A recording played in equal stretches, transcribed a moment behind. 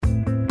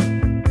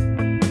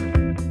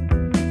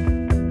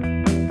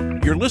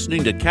You're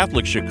listening to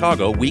Catholic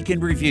Chicago Week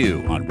in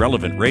Review on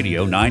Relevant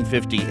Radio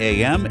 950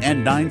 AM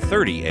and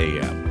 930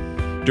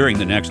 AM. During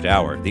the next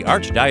hour, the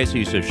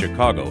Archdiocese of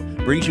Chicago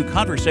brings you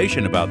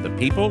conversation about the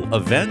people,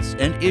 events,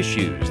 and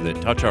issues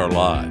that touch our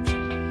lives.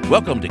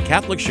 Welcome to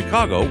Catholic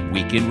Chicago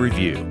Week in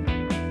Review.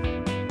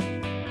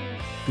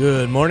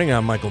 Good morning,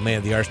 I'm Michael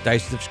Mann, the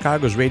Archdiocese of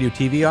Chicago's radio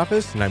TV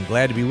office, and I'm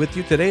glad to be with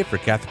you today for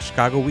Catholic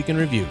Chicago Week in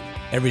Review.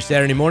 Every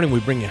Saturday morning, we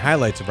bring you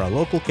highlights of our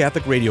local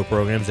Catholic radio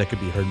programs that can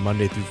be heard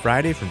Monday through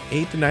Friday from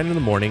 8 to 9 in the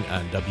morning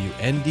on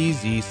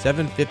WNDZ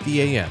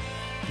 750 AM.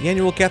 The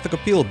annual Catholic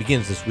Appeal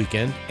begins this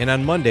weekend, and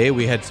on Monday,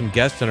 we had some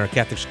guests on our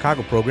Catholic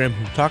Chicago program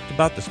who talked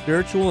about the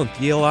spiritual and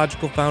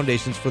theological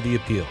foundations for the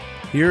appeal.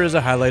 Here is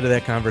a highlight of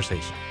that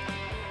conversation.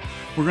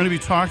 We're going to be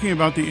talking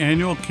about the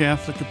annual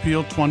Catholic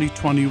Appeal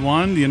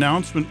 2021. The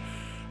announcement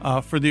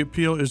for the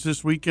appeal is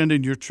this weekend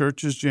in your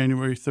churches,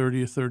 January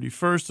 30th,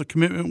 31st. The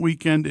commitment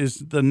weekend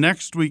is the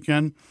next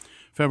weekend,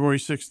 February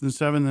 6th and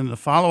 7th, and the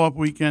follow-up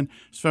weekend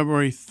is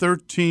February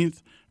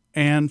 13th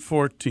and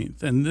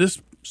 14th. And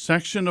this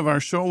section of our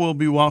show will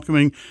be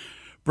welcoming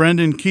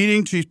Brendan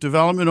Keating, Chief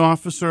Development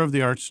Officer of the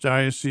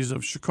Archdiocese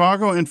of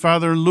Chicago, and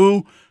Father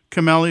Lou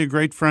Camelli, a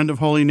great friend of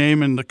Holy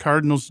Name and the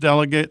Cardinals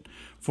delegate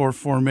for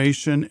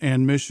Formation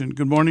and Mission.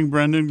 Good morning,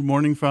 Brendan. Good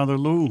morning, Father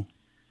Lou.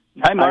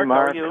 Hi,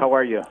 Mark. How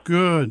are you?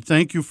 Good.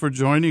 Thank you for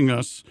joining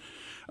us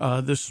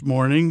this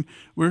morning.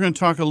 We're going to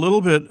talk a little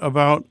bit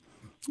about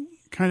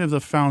kind of the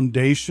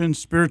foundation,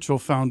 spiritual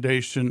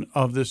foundation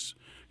of this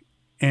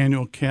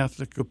annual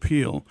Catholic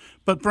Appeal.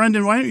 But,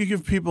 Brendan, why don't you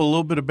give people a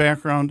little bit of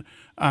background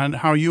on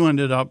how you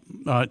ended up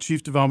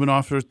Chief Development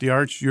Officer at the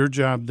Arch, your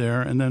job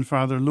there, and then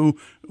Father Lou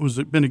has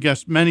been a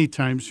guest many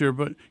times here,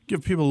 but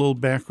give people a little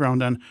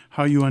background on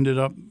how you ended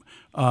up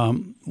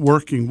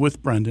working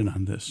with Brendan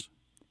on this.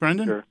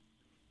 Brendan? Sure.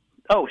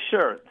 Oh,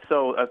 sure.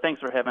 So thanks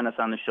for having us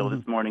on the show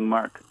this morning,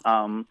 Mark.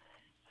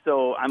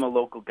 So I'm a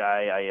local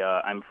guy.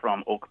 I'm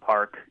from Oak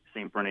Park,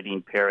 St.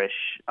 Bernardine Parish.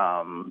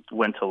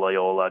 Went to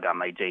Loyola, got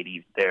my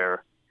JD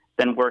there.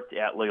 Then worked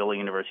at Loyola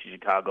University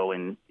Chicago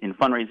in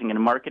fundraising and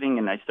marketing,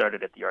 and I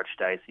started at the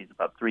Archdiocese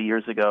about 3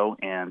 years ago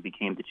and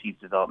became the Chief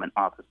Development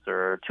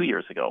Officer 2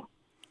 years ago.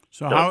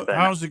 So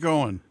how's it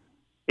going?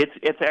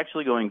 It's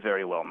actually going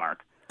very well,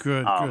 Mark.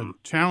 Good.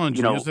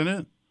 Challenging, isn't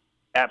it?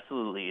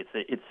 Absolutely.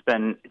 It's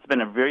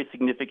been a very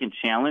significant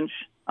challenge,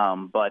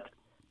 but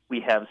we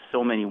have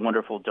so many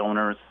wonderful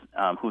donors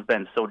who've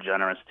been so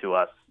generous to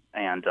us,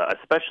 and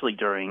especially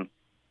during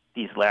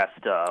these last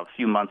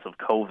few months of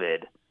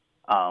COVID,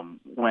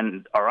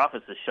 when our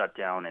office is shut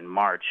down in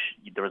March,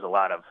 there was a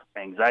lot of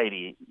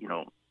anxiety,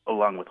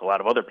 along with a lot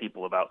of other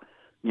people about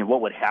what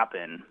would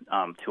happen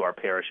to our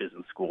parishes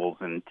and schools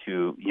and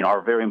to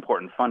our very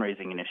important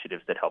fundraising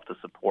initiatives that help to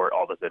support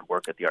all the good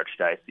work at the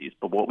Archdiocese.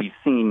 But what we've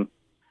seen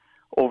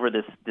over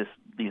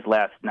these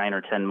last 9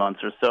 or 10 months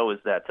or so is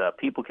that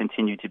people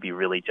continue to be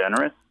really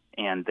generous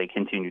and they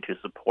continue to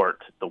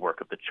support the work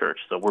of the church.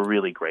 So we're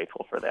really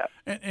grateful for that.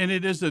 And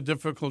it is a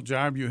difficult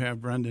job you have,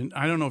 Brendan.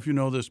 I don't know if you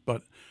know this,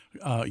 but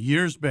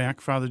years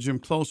back, Father Jim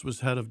Close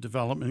was head of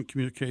development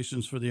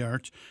communications for the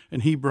Arch,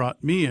 and he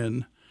brought me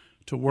in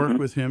to work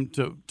with him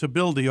to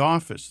build the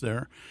office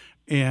there.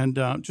 And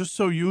just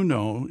so you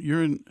know,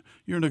 you're in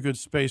a good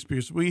space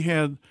because we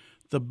had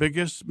the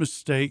biggest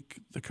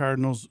mistake the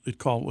Cardinals,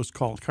 was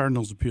called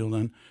Cardinals Appeal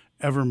then,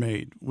 ever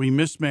made. We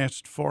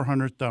mismatched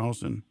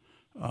 400,000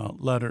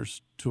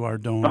 letters to our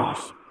donors.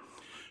 Oh,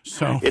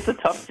 so it's a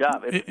tough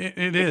job.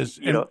 It is.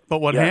 But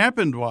what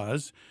happened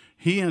was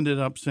he ended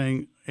up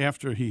saying,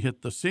 after he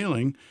hit the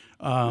ceiling,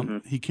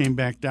 he came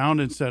back down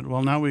and said,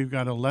 well, now we've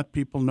got to let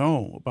people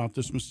know about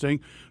this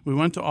mistake. We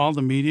went to all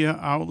the media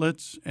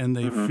outlets, and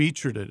they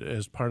featured it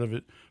as part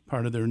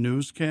of their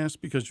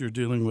newscast, because you're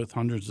dealing with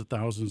hundreds of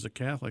thousands of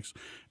Catholics.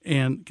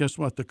 And guess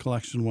what? The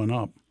collection went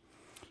up.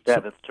 Yeah,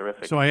 that's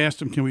terrific. So I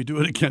asked him, can we do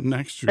it again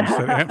next year? He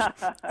said,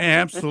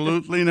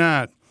 absolutely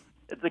not.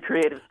 It's a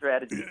creative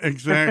strategy.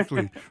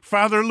 Exactly.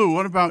 Father Lou,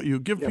 what about you?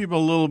 Give people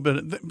a little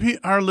bit,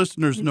 our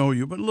listeners know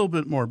you, but a little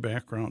bit more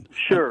background.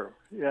 Sure.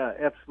 Yeah,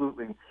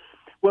 absolutely.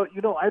 Well,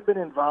 I've been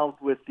involved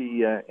with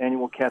the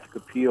annual Catholic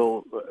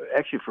Appeal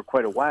actually for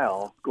quite a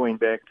while, going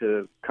back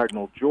to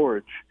Cardinal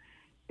George.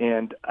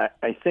 And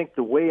I think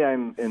the way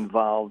I'm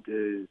involved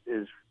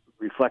is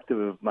reflective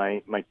of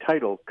my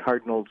title,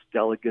 Cardinals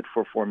Delegate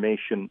for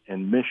Formation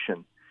and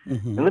Mission.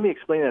 And let me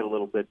explain that a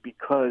little bit,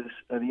 because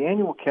the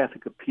annual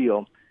Catholic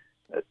Appeal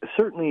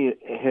certainly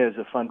has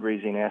a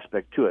fundraising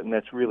aspect to it, and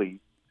that's really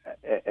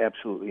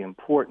absolutely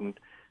important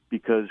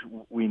because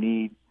we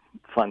need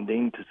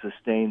funding to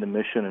sustain the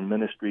mission and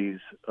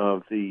ministries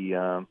of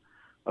the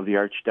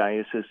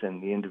Archdiocese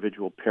and the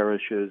individual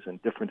parishes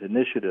and different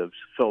initiatives.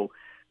 So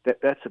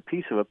that's a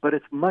piece of it, but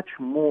it's much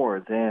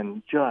more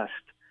than just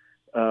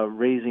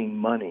raising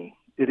money.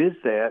 It is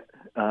that,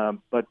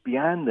 but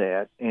beyond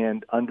that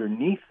and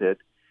underneath it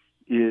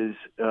is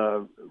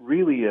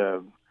really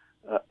a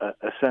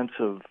sense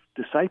of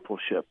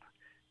discipleship.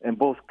 And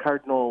both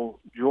Cardinal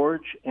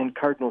George and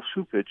Cardinal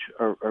Cupich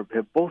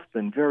have both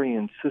been very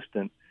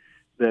insistent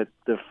that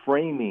the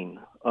framing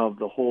of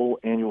the whole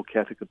annual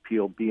Catholic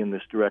Appeal be in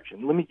this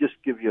direction. Let me just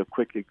give you a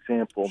quick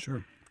example.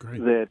 Sure,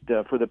 great.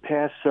 That for the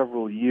past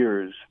several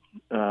years,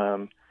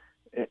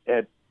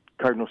 at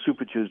Cardinal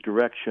Cupich's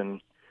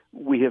direction,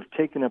 we have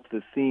taken up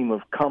the theme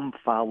of "Come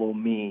Follow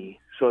Me."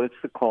 So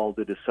it's the call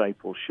to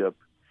discipleship.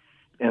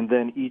 And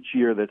then each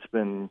year that's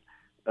been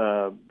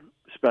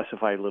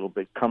specified a little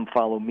bit, "Come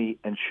follow me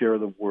and share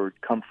the word.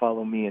 Come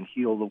follow me and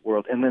heal the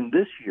world." And then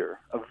this year,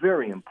 a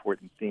very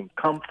important theme,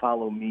 "Come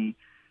follow me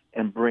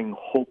and bring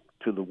hope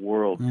to the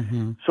world."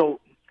 Mm-hmm. So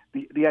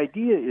the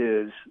idea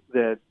is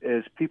that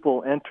as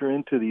people enter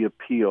into the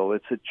appeal,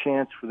 it's a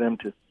chance for them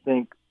to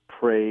think,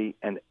 pray,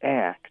 and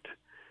act.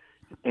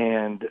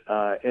 And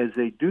as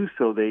they do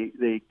so,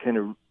 they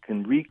can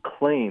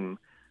reclaim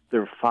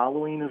their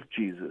following of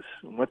Jesus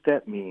and what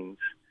that means,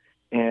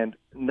 and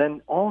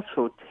then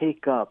also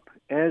take up,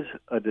 as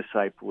a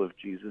disciple of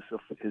Jesus,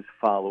 his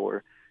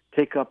follower,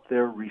 take up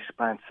their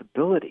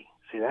responsibility.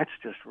 See, that's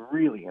just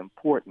really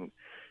important.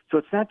 So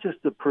it's not just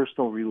a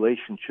personal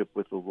relationship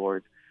with the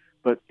Lord,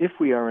 but if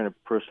we are in a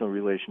personal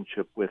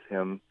relationship with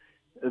him,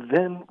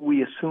 then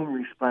we assume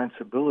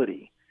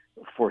responsibility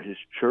for his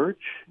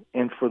church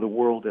and for the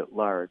world at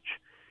large.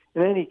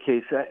 In any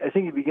case, I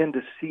think you begin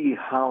to see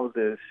how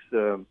this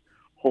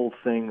whole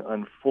thing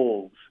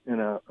unfolds in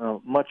a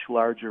much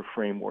larger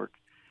framework.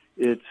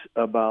 It's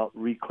about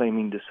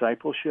reclaiming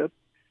discipleship.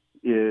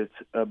 It's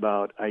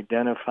about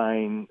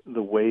identifying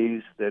the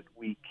ways that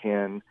we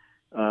can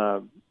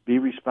be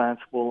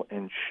responsible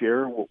and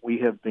share what we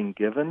have been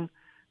given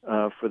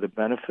for the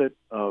benefit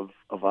of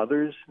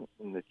others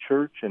in the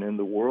church and in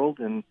the world,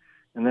 and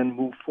then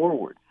move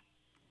forward.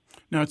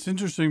 Now, it's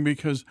interesting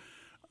because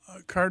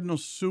Cardinal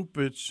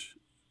Cupich,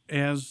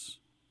 as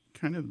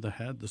kind of the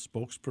head, the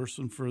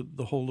spokesperson for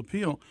the whole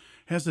appeal,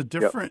 has a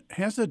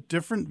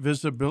different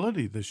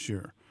visibility this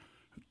year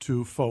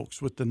to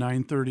folks with the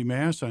 9:30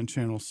 Mass on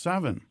Channel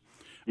 7.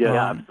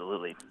 Yeah,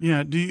 absolutely.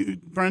 Yeah,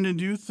 Brendan?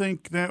 Do you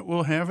think that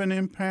will have an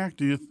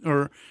impact?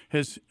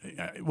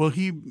 Will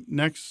he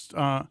next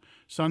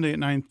Sunday at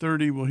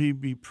 9:30? Will he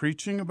be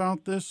preaching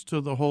about this to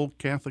the whole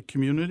Catholic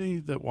community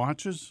that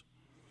watches?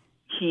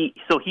 He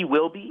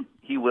will be.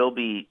 He will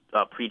be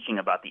preaching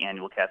about the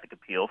annual Catholic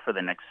Appeal for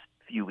the next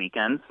few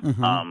weekends,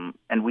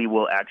 and we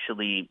will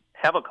actually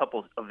have a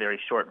couple of very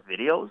short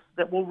videos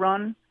that will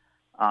run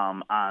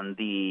on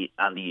the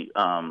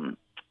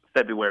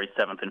February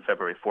 7th and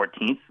February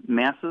 14th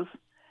masses.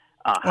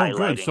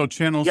 Good. So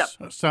Channel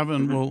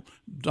 7 will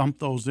dump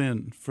those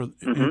in for.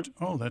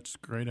 That's a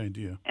great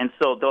idea. And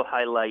so they'll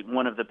highlight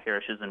one of the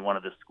parishes in one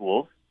of the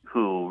schools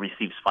who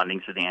receives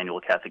funding through the annual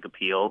Catholic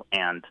Appeal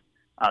and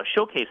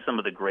showcase some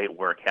of the great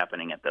work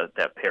happening at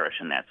that parish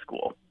and that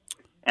school.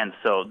 And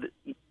so,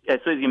 as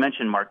you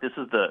mentioned, Mark, this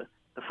is the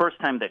first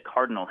time that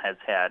Cardinal has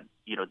had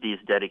these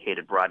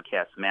dedicated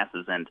broadcast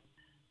masses, and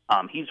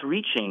he's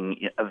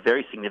reaching a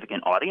very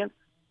significant audience.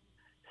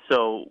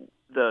 So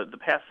the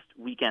past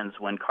weekends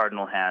when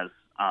Cardinal has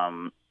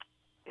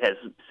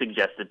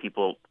suggested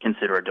people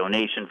consider a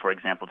donation, for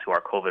example, to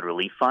our COVID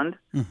relief fund,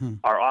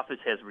 our office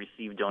has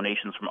received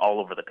donations from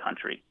all over the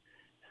country.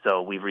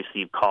 So we've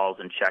received calls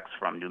and checks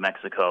from New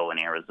Mexico and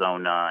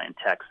Arizona and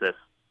Texas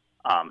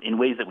in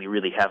ways that we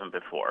really haven't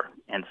before.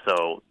 And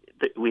so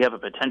we have a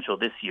potential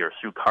this year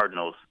through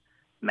Cardinals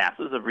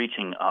masses of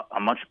reaching a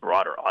much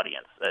broader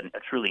audience, a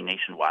truly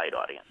nationwide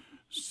audience.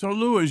 So,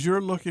 Lou, as you're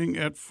looking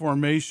at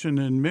formation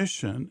and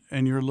mission,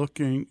 and you're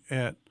looking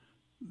at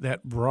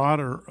that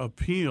broader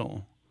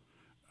appeal,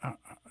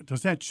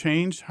 does that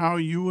change how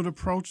you would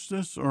approach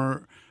this,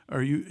 or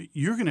are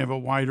you're going to have a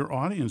wider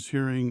audience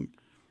hearing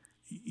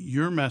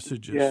your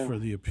messages for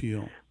the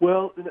appeal?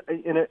 Well,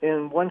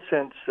 in one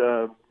sense,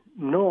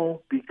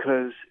 no,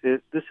 because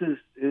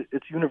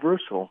it's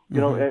universal. You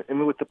know, I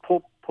mean, with the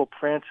Pope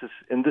Francis,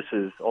 and this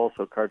is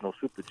also Cardinal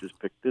Cupich has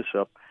picked this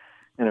up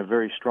in a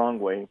very strong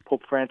way.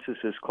 Pope Francis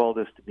has called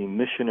us to be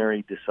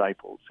missionary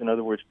disciples. In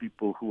other words,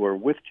 people who are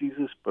with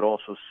Jesus but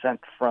also sent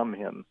from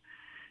him.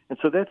 And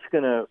so that's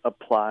going to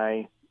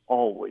apply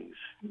always,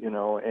 and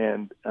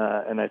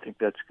I think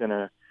that's going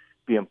to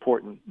be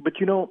important. But,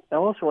 I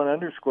also want to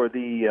underscore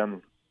the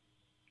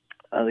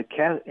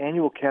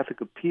annual Catholic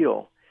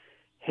Appeal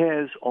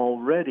has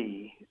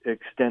already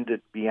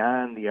extended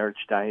beyond the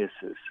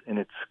Archdiocese in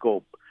its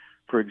scope,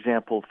 for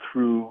example,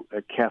 through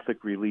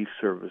Catholic Relief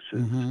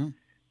Services.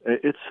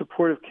 Its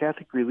support of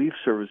Catholic Relief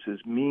Services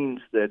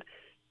means that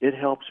it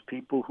helps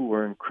people who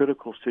are in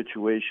critical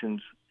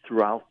situations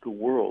throughout the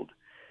world.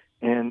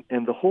 And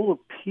the whole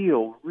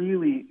appeal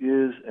really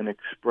is an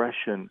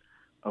expression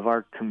of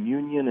our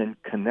communion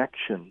and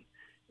connection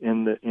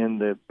in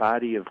the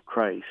body of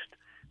Christ,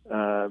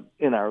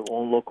 in our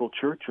own local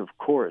church, of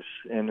course,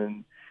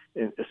 and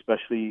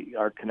especially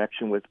our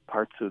connection with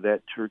parts of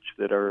that church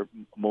that are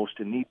most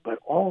in need, but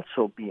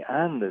also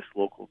beyond this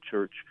local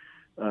church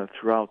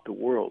throughout the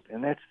world.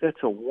 And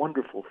that's a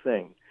wonderful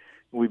thing.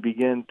 We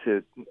begin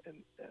to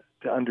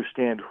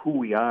understand who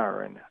we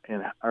are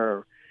and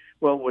our,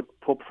 well, what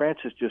Pope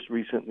Francis just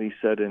recently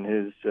said in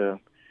his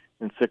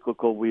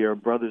encyclical, we are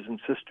brothers and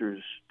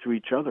sisters to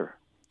each other,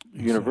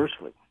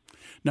 universally.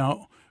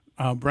 Now,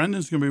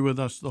 Brendan's going to be with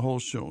us the whole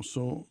show.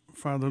 So,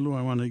 Father Lou,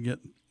 I want to get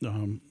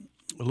a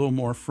little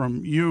more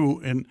from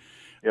you. And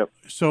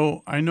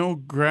so I know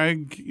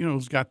Greg,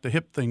 has got the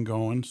hip thing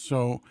going.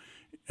 So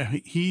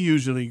he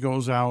usually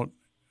goes out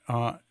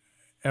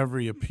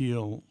every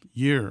appeal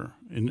year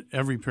in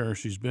every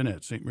parish he's been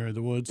at, St. Mary of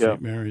the Woods,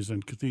 St. Mary's,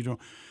 and Cathedral,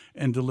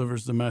 and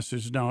delivers the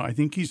message. Now, I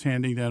think he's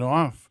handing that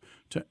off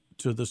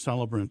to the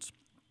celebrants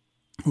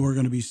who are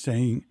going to be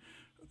saying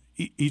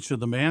each of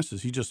the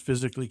masses. He just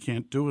physically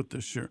can't do it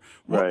this year.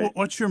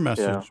 What's your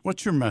message? Yeah.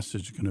 What's your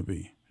message going to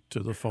be to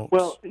the folks?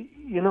 Well,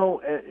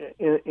 it'll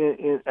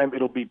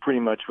be pretty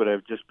much what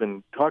I've just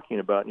been talking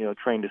about,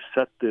 trying to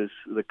set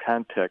the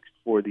context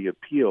for the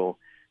appeal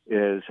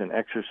as an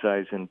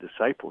exercise in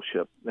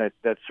discipleship.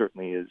 That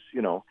certainly is,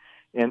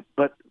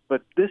 but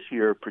this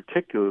year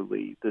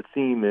particularly, the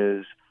theme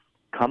is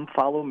come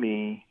follow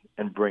me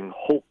and bring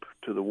hope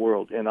to the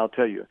world. And I'll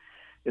tell you,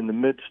 in the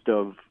midst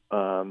of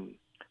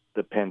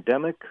the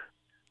pandemic,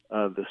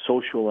 the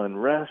social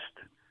unrest,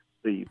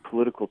 the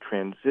political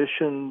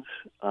transitions,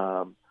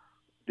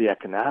 the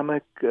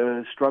economic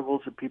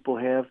struggles that people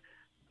have,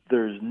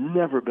 there's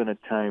never been a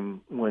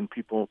time when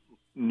people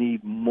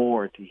need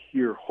more to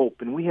hear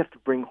hope, and we have to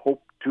bring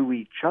hope to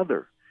each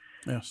other.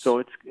 Yes. So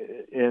it's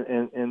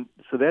and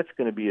so that's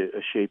going to be a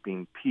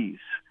shaping piece.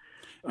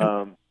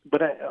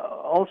 But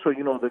also,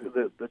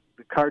 the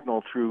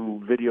Cardinal,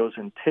 through videos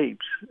and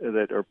tapes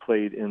that are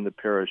played in the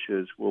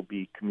parishes, will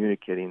be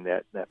communicating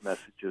that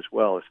message as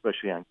well,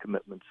 especially on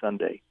Commitment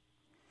Sunday.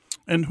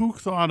 And who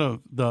thought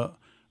of the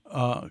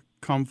how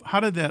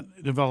did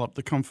that develop?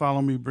 The "Come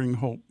Follow Me, Bring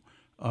Hope"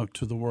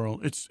 to the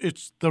world.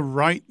 It's the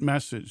right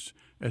message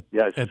at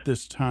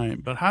this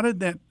time. But how did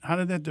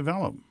that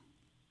develop?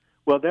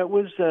 Well, it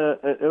was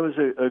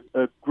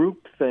a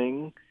group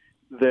thing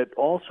that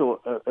also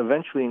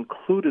eventually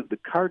included the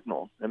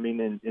Cardinal,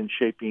 in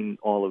shaping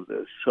all of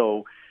this.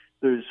 So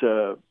there's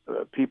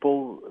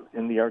people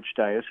in the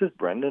Archdiocese,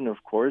 Brendan,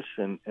 of course,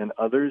 and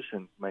others,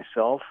 and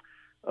myself,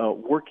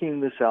 working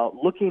this out,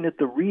 looking at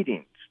the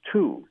readings,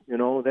 too.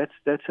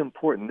 That's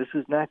important. This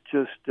is not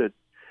just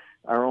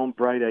our own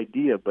bright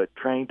idea, but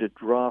trying to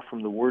draw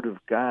from the Word of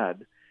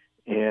God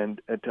and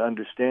to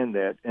understand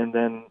that. And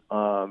then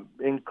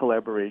in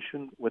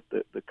collaboration with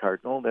the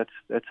Cardinal,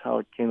 that's how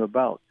it came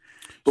about.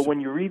 But when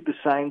you read the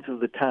signs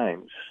of the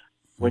times,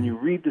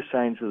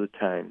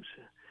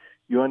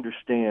 you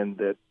understand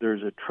that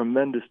there's a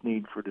tremendous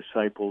need for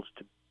disciples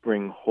to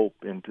bring hope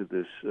into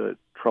this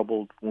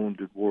troubled,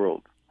 wounded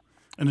world.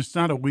 And it's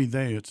not a we,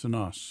 they, it's an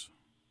us.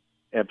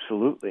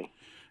 Absolutely.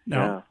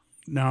 Now,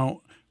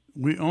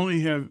 we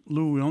only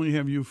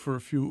have you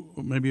for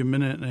maybe a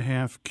minute and a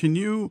half. Can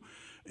you,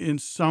 in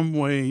some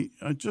way,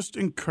 just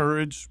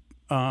encourage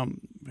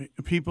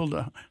people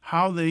to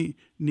how they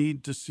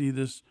need to see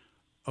this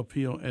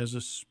appeal as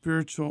a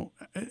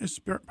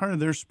part of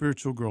their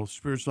spiritual growth,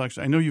 spiritual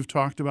action? I know you've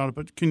talked about it,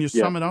 but can you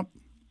sum it up?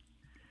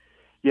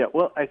 Yeah,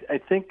 well, I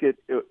think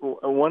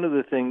one of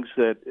the things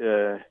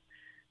that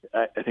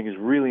I think is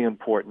really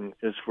important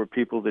is for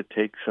people to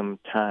take some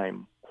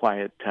time,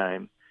 quiet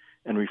time,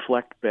 and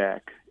reflect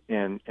back.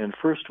 And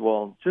first of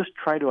all, just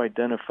try to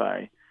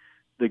identify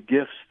the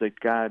gifts that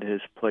God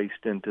has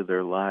placed into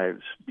their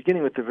lives,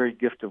 beginning with the very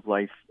gift of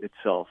life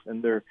itself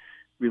and their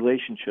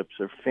relationships,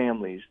 their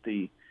families,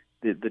 the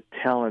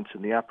talents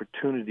and the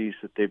opportunities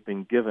that they've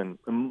been given,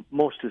 and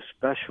most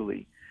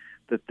especially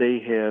that they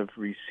have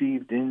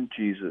received in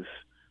Jesus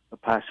a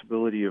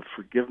possibility of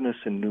forgiveness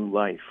and new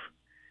life.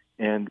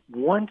 And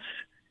once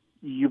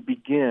you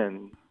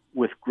begin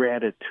with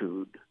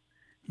gratitude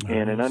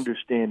and an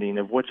understanding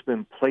of what's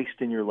been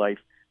placed in your life,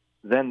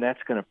 then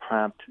that's going to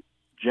prompt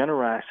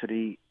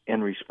generosity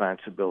and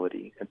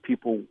responsibility, and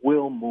people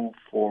will move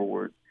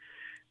forward.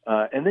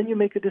 And then you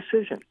make a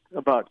decision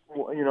about,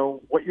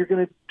 what you're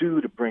going to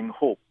do to bring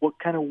hope. What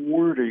kind of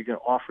word are you going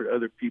to offer to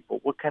other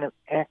people? What kind of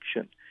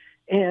action?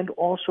 And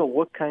also,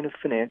 what kind of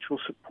financial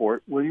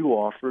support will you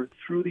offer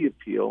through the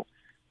appeal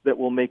that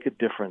will make a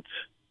difference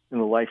in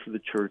the life of the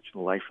church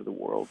and the life of the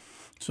world?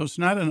 So it's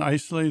not an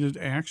isolated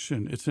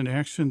action. It's an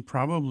action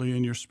probably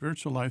in your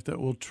spiritual life that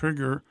will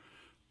trigger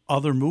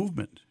other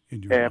movement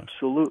in your life.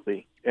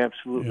 Absolutely, yeah.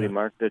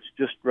 Mark. That's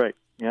just right.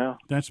 Yeah,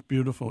 that's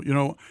beautiful.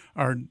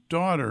 Our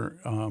daughter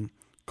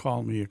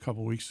called me a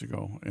couple weeks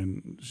ago,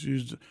 and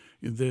she's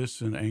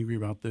this and angry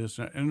about this.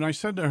 And I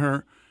said to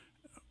her,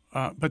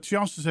 but she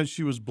also said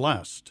she was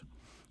blessed.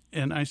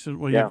 And I said,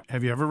 well,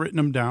 have you ever written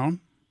them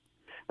down?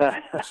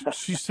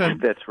 She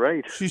said, that's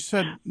right. She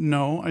said,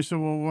 no. I said,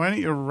 well, why don't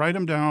you write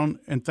them down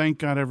and thank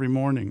God every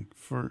morning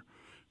for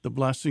the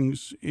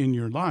blessings in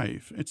your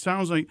life? It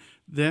sounds like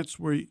that's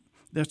what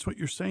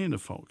you're saying to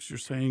folks. You're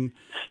saying,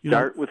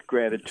 start with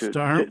gratitude.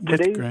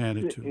 With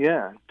gratitude.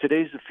 Yeah.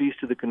 Today's the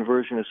feast of the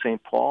conversion of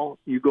St. Paul.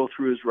 You go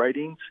through his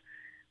writings.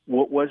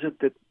 What was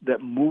it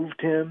that moved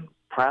him,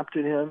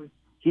 prompted him?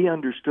 He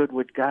understood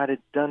what God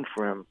had done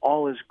for him,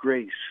 all his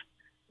grace.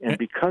 And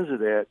because of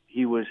that,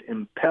 he was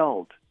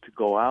impelled to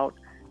go out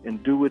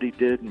and do what he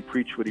did and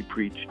preach what he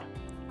preached.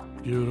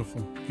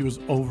 Beautiful. He was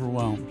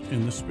overwhelmed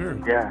in the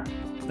Spirit. Yeah.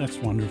 That's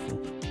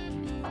wonderful.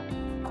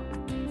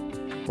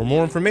 For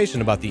more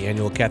information about the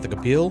annual Catholic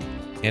Appeal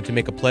and to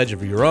make a pledge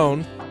of your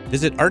own,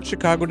 visit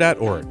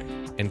archchicago.org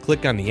and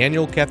click on the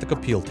Annual Catholic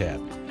Appeal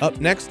tab. Up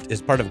next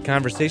is part of a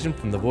conversation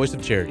from the Voice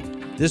of Charity.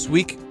 This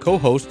week,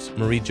 co-hosts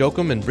Marie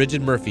Jochum and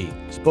Bridget Murphy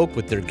spoke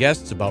with their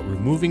guests about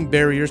removing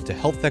barriers to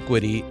health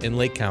equity in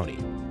Lake County.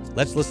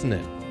 Let's listen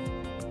in.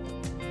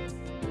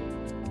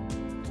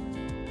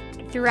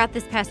 Throughout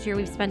this past year,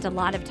 we've spent a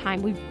lot of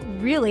time. We've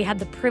really had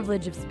the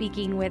privilege of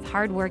speaking with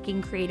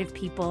hardworking, creative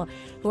people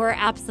who are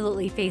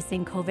absolutely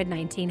facing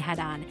COVID-19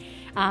 head-on.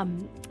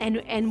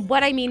 And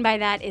what I mean by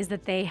that is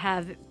that they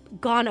have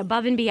gone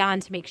above and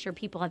beyond to make sure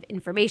people have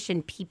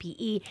information,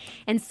 PPE,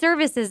 and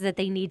services that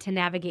they need to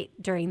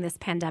navigate during this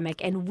pandemic.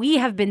 And we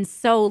have been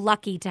so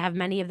lucky to have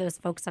many of those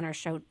folks on our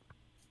show.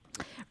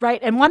 Right,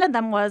 and one of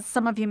them was,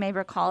 some of you may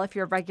recall if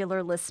you're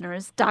regular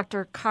listeners,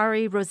 Dr.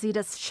 Kari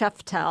Rositas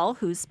Sheftel,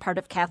 who's part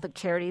of Catholic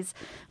Charities,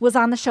 was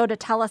on the show to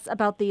tell us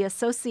about the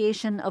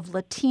Association of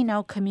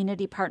Latino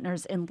Community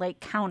Partners in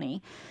Lake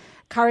County.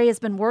 Kari has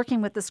been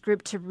working with this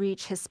group to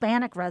reach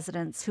Hispanic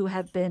residents who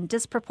have been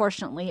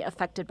disproportionately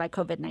affected by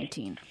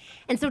COVID-19.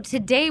 And so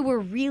today we're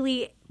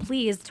really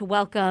pleased to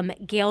welcome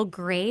Gail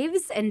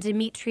Graves and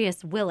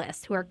Demetrius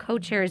Willis, who are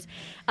co-chairs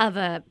of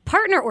a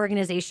partner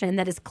organization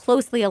that is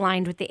closely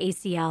aligned with the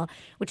ACL,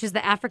 which is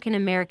the African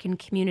American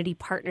Community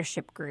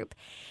Partnership Group.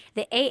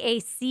 The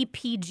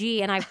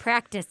AACPG, and I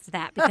practiced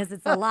that because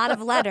it's a lot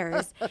of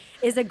letters,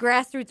 is a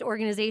grassroots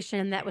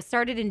organization that was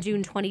started in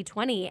June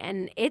 2020,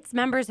 and its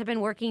members have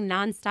been working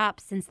nonstop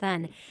since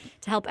then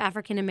to help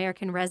African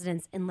American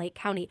residents in Lake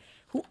County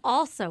who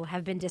also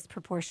have been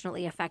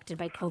disproportionately affected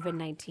by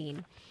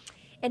COVID-19.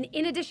 And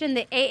in addition,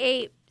 the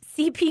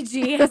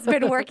AACPG has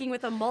been working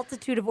with a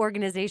multitude of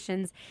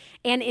organizations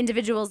and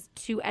individuals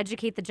to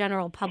educate the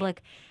general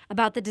public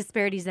about the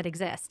disparities that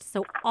exist.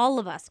 So all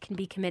of us can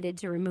be committed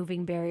to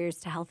removing barriers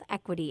to health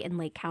equity in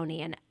Lake County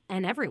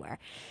and everywhere.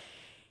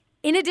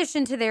 In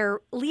addition to their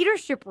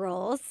leadership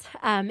roles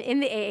in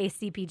the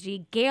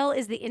AACPG, Gail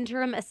is the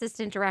interim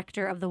assistant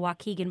director of the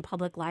Waukegan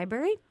Public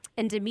Library,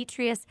 and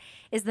Demetrius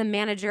is the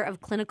manager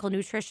of clinical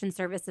nutrition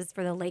services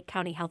for the Lake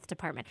County Health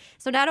Department.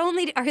 So not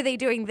only are they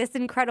doing this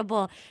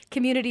incredible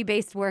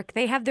community-based work,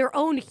 they have their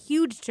own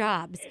huge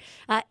jobs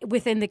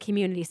within the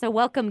community. So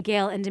welcome,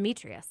 Gail and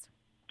Demetrius.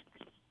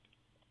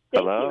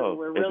 Hello.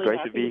 We're it's really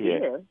great to be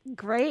here.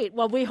 Great.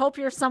 Well, we hope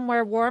you're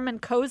somewhere warm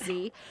and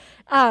cozy.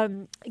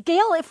 Gail,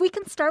 if we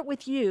can start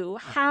with you,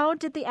 how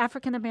did the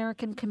African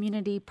American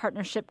Community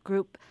Partnership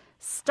Group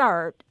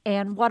start,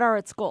 and what are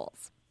its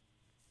goals?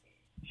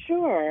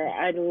 Sure.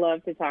 I'd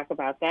love to talk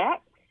about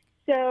that.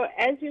 So,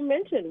 as you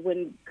mentioned,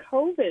 when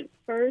COVID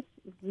first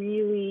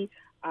really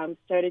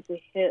started to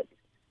hit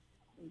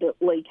the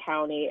Lake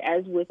County,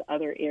 as with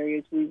other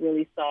areas, we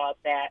really saw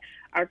that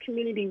our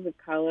communities of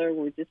color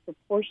were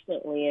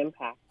disproportionately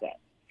impacted.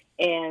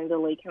 And the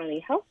Lake County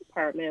Health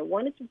Department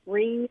wanted to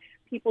bring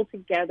people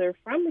together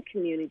from the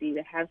community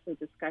to have some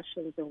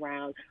discussions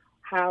around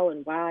how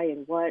and why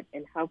and what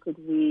and how could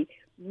we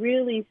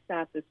really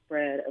stop the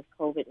spread of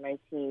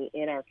COVID-19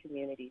 in our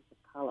communities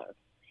of color.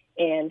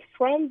 And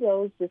from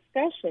those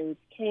discussions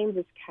came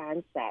this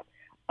concept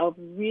of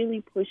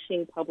really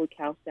pushing public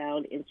health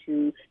down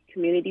into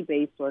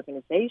community-based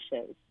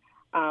organizations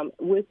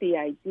with the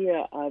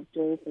idea of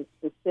doing some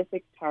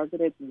specific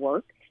targeted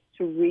work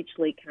to reach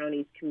Lake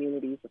County's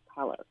communities of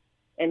color.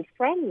 And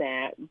from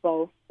that,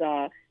 both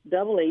the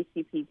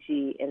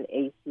AACPG and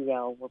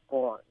ACL were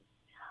born.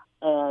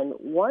 And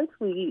once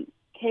we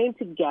came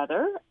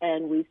together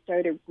and we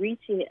started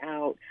reaching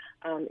out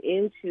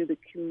into the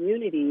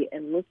community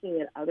and looking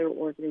at other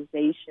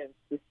organizations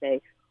to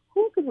say,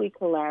 who could we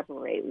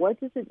collaborate? What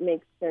does it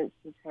make sense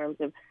in terms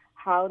of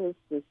how does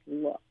this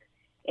look?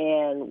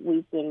 And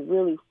we've been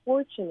really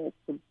fortunate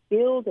to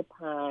build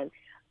upon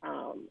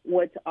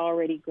what's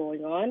already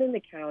going on in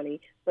the county,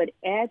 but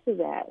add to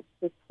that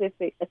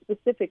a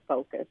specific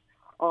focus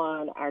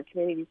on our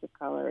communities of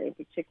color, in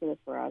particular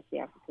for us, the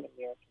African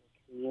American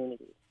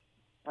community.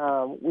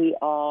 We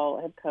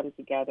all have come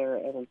together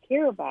and we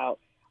care about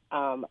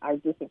our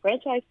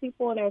disenfranchised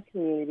people in our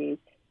communities,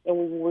 and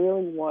we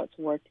really want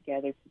to work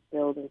together to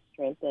build and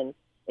strengthen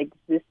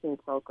existing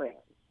programs.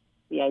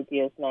 The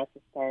idea is not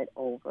to start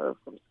over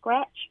from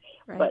scratch,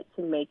 but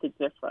to make a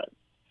difference.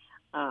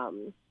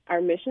 Our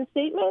mission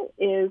statement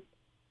is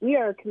we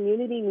are a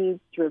community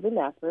needs-driven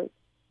effort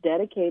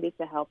dedicated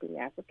to helping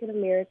African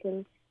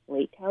American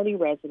Lake County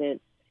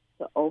residents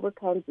to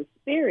overcome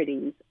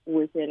disparities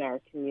within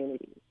our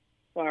communities.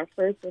 So our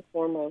first and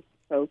foremost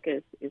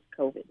focus is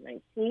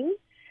COVID-19.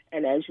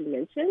 And as you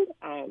mentioned,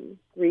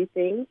 three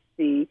things: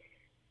 the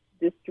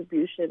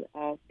distribution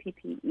of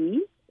PPE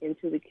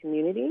into the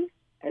community,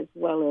 as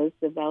well as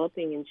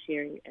developing and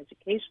sharing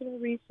educational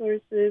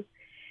resources.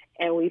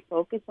 And we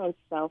focus on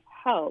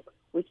self-help,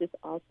 which is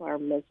also our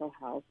mental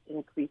health,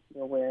 increasing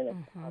awareness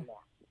on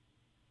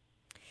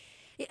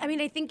that. I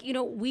mean, I think, you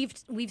know, we've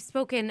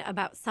spoken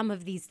about some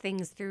of these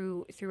things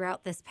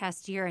throughout this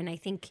past year, and I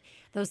think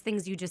those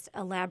things you just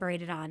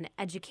elaborated on,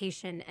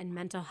 education and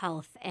mental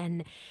health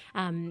and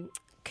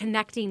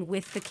connecting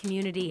with the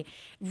community,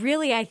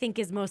 really, I think,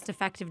 is most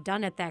effective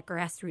done at that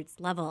grassroots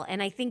level.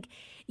 And I think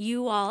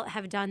you all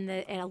have done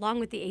along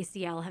with the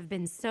ACL, have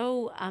been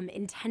so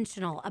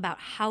intentional about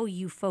how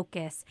you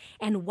focus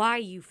and why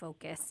you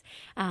focus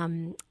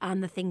on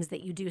the things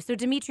that you do. So,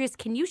 Demetrius,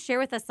 can you share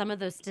with us some of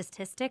those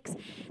statistics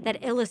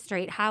that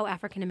illustrate how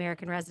African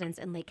American residents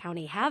in Lake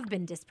County have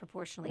been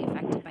disproportionately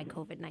affected by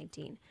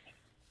COVID-19?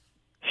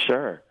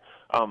 Sure.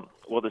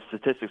 Well, the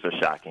statistics are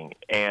shocking.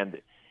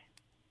 And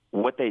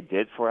what they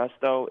did for us,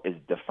 though, is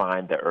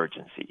define the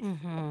urgency.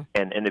 Mm-hmm.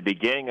 And in the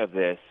beginning of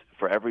this,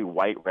 for every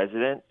white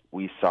resident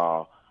we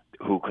saw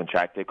who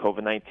contracted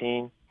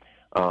COVID-19,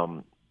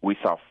 we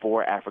saw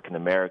 4 African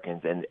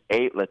Americans and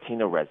 8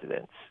 Latino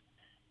residents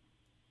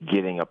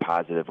getting a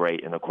positive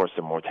rate. And, of course,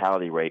 the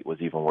mortality rate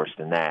was even worse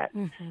than that,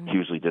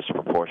 hugely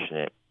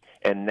disproportionate.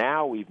 And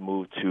now we've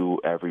moved to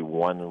every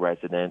 1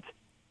 resident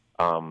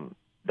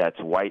that's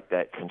white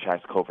that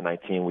contracts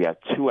COVID-19. We have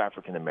 2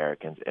 African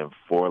Americans and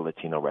 4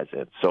 Latino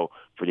residents. So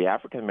for the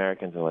African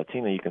Americans and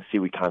Latino, you can see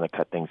we kind of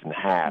cut things in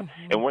half.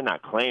 And we're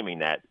not claiming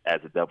that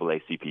as a AA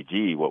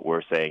CPG. What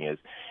we're saying is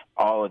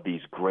all of these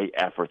great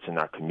efforts in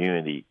our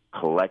community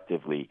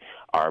collectively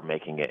are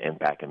making an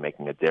impact and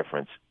making a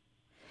difference.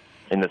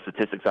 And the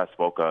statistics I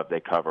spoke of, they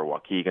cover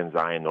Waukegan,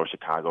 Zion, North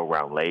Chicago,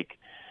 Round Lake.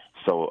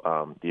 So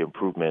the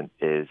improvement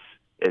is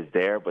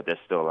there, but there's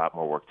still a lot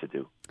more work to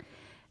do.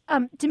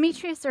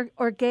 Demetrius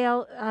or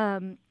Gail,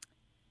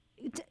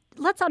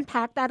 let's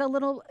unpack that a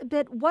little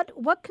bit.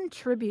 What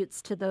contributes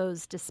to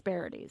those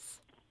disparities?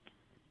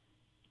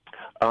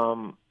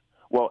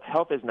 Well,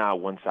 health is not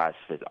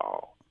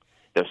one-size-fits-all.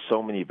 There's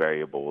so many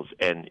variables,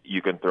 and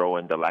you can throw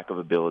in the lack of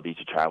ability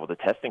to travel to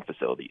testing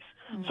facilities.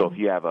 So if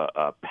you have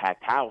a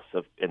packed house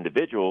of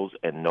individuals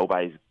and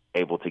nobody's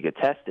able to get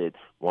tested,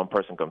 one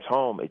person comes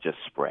home, it just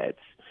spreads.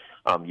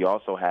 You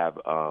also have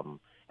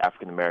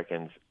African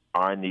Americans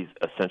are in these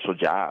essential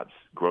jobs,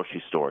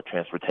 grocery store,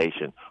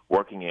 transportation,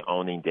 working and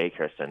owning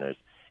daycare centers,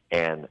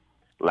 and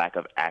lack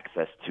of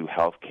access to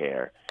health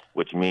care,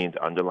 which means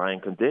underlying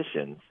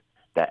conditions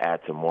that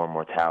add to more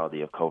mortality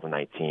of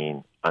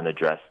COVID-19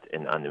 unaddressed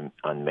and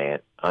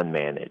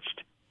unmanaged.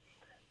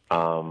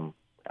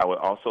 I would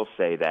also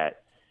say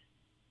that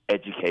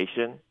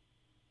education,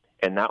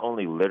 and not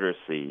only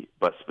literacy,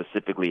 but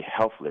specifically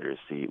health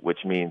literacy, which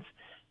means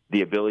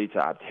the ability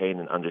to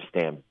obtain and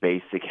understand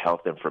basic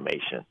health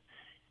information.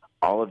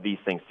 All of these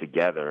things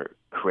together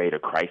create a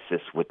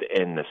crisis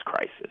within this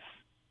crisis.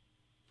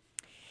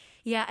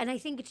 Yeah, and I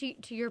think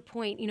to your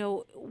point, you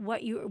know,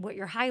 what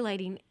you're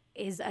highlighting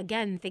is,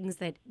 again, things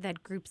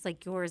that groups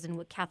like yours and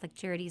what Catholic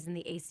Charities and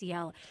the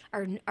ACL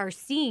are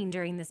seeing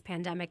during this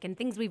pandemic, and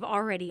things we've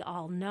already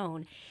all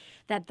known,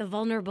 that the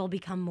vulnerable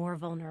become more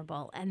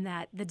vulnerable and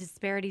that the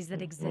disparities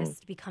that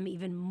exist become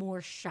even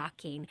more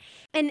shocking.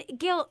 And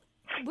Gail,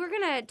 we're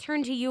going to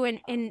turn to you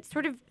and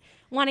sort of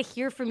want to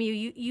hear from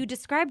you. You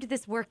described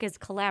this work as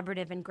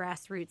collaborative and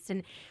grassroots.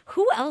 And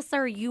who else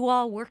are you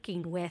all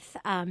working with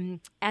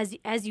as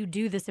you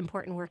do this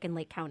important work in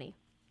Lake County?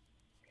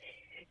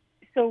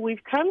 So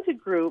we've come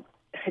together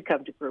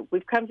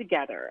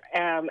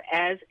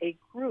as a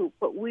group,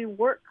 but we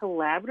work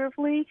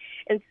collaboratively.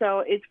 And so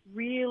it's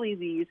really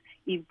these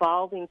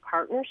evolving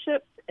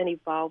partnerships and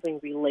evolving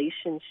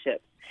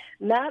relationships,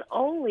 not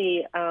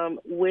only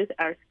with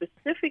our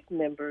specific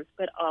members,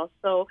 but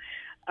also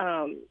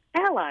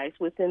allies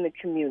within the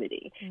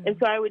community. And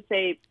so I would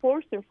say,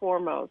 first and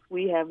foremost,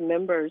 we have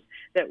members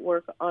that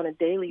work on a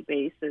daily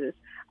basis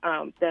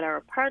that are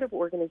a part of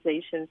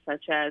organizations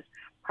such as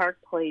Park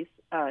Place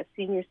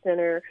Senior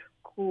Center,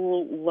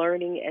 Cool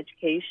Learning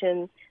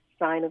Education,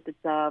 Sign of the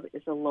Dove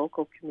is a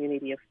local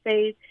community of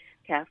faith,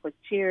 Catholic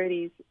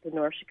Charities, the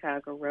North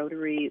Chicago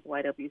Rotary,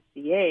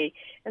 YWCA,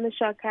 and the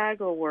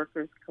Chicago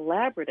Workers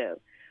Collaborative.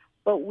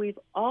 But we've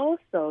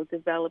also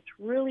developed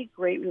really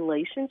great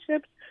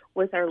relationships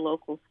with our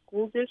local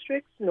school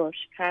districts, North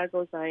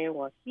Chicago, Zion,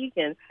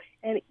 Waukegan,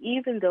 and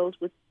even those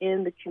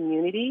within the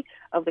community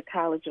of the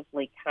College of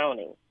Lake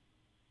County.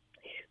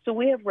 So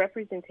we have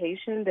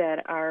representation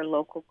that our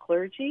local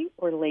clergy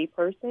or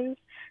laypersons,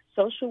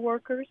 social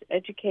workers,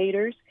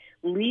 educators,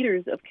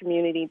 leaders of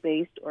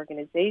community-based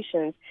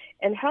organizations,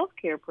 and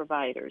healthcare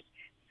providers,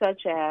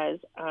 such as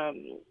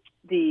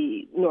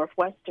the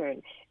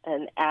Northwestern,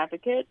 an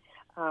advocate,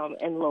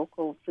 and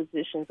local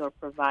physicians or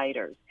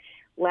providers.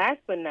 Last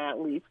but not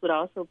least would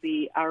also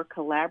be our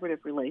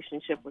collaborative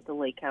relationship with the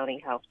Lake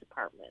County Health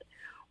Department.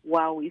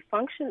 While we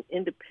function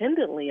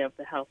independently of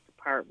the health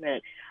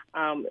department,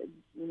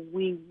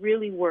 we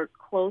really work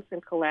close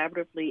and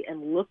collaboratively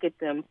and look at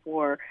them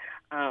for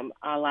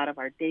a lot of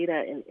our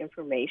data and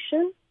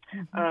information.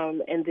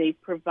 And they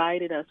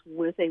provided us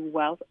with a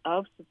wealth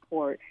of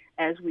support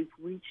as we've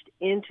reached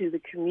into the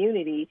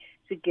community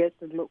to get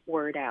the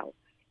word out.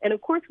 And,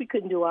 of course, we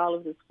couldn't do all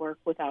of this work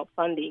without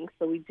funding,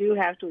 so we do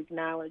have to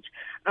acknowledge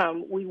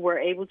we were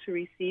able to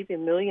receive a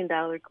 $1 million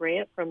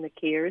grant from the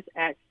CARES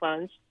Act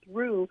funds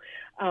through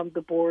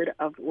the Board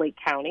of Lake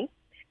County,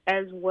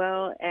 as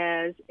well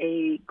as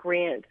a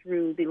grant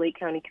through the Lake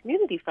County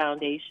Community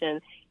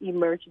Foundation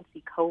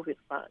Emergency COVID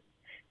Fund.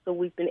 So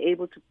we've been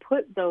able to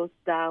put those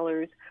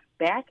dollars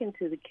back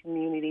into the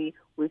community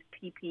with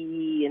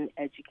PPE and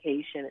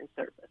education and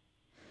service.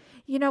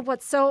 You know,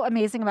 what's so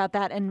amazing about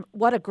that, and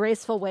what a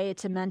graceful way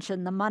to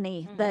mention the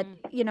money, that,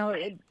 you know,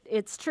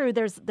 it's true.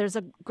 There's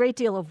a great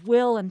deal of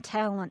will and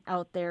talent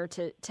out there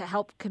to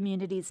help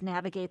communities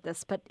navigate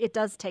this, but it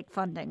does take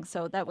funding.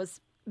 So that was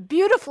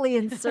beautifully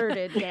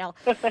inserted, Gail.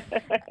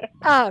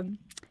 And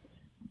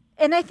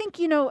I think,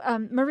 you know,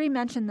 Marie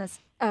mentioned this,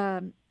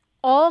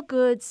 all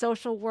good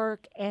social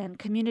work and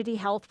community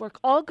health work,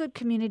 all good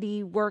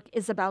community work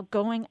is about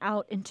going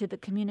out into the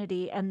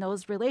community and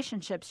those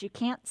relationships. You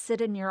can't sit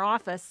in your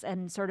office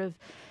and sort of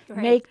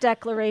make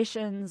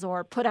declarations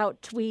or put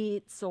out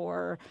tweets,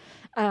 or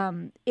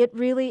it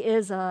really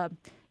is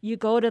you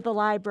go to the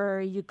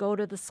library, you go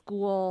to the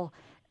school,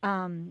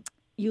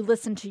 you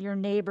listen to your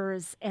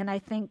neighbors, and I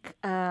think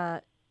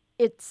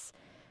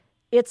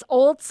it's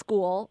old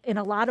school in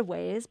a lot of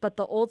ways, but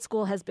the old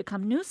school has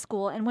become new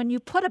school. And when you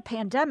put a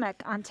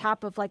pandemic on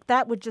top of, like,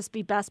 that would just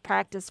be best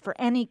practice for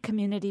any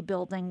community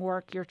building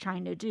work you're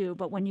trying to do.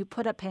 But when you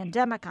put a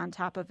pandemic on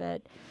top of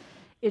it,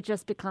 it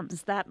just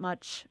becomes that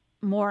much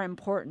more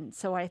important.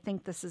 So I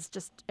think this is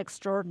just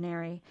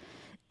extraordinary.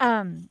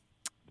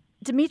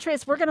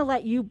 Demetrius, we're going to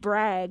let you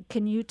brag.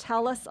 Can you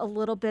tell us a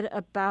little bit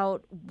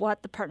about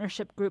what the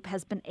partnership group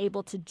has been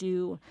able to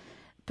do,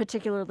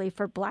 particularly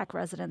for Black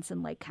residents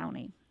in Lake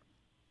County?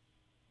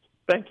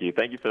 Thank you.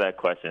 Thank you for that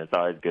question. It's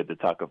always good to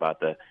talk about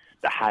the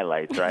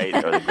highlights, right,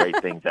 or the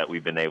great things that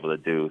we've been able to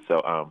do.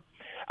 So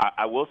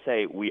I will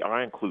say we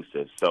are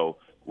inclusive. So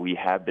we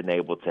have been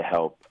able to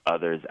help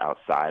others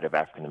outside of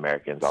African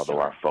Americans, although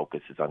our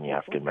focus is on the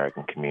African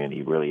American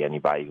community. Really,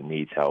 anybody who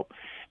needs help,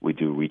 we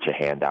do reach a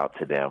hand out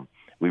to them.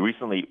 We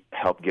recently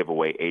helped give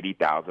away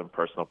 80,000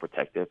 personal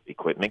protective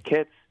equipment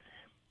kits.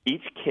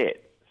 Each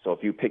kit, so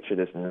if you picture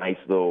this nice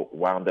little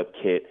wound-up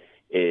kit,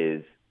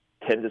 is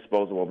 10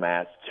 disposable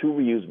masks, 2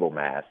 reusable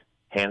masks,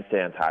 hand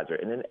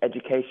sanitizer, and then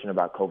education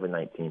about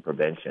COVID-19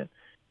 prevention.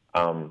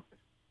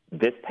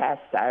 This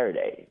past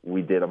Saturday,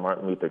 we did a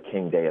Martin Luther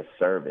King Day of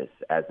Service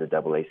as the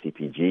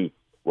AACPG,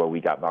 where we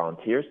got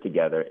volunteers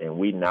together and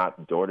we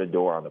knocked door to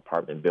door on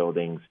apartment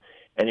buildings,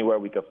 anywhere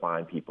we could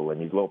find people in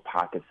these little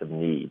pockets of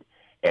need.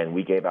 And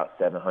we gave out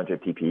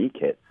 700 PPE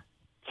kits,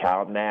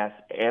 child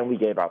masks, and we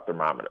gave out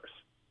thermometers.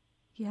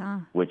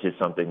 Yeah, which is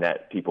something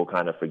that people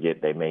kind of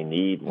forget they may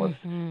need once,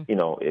 you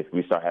know, if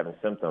we start having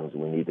symptoms,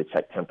 we need to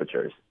check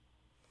temperatures.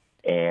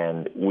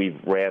 And we've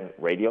ran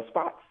radio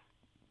spots.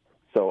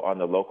 So on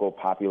the local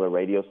popular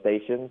radio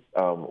stations,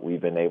 we've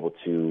been able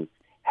to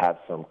have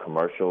some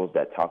commercials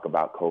that talk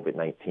about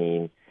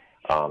COVID-19,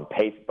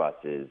 PACE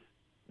buses,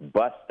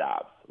 bus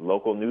stops,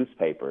 local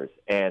newspapers,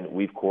 and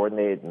we've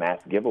coordinated mass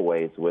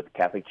giveaways with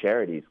Catholic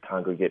Charities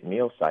congregate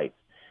meal sites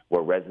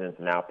where residents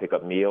now pick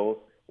up meals.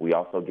 We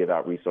also give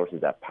out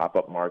resources at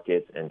pop-up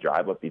markets and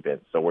drive-up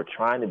events. So we're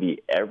trying to be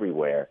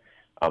everywhere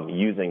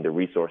using the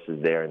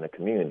resources there in the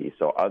community,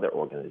 so other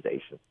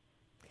organizations.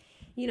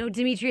 You know,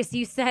 Demetrius,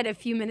 you said a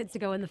few minutes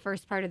ago in the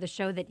first part of the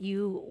show that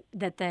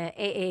the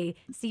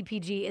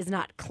AACPG is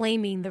not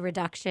claiming the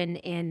reduction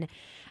in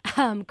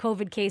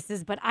COVID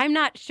cases, but I'm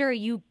not sure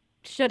you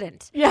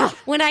shouldn't. Yeah.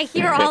 When I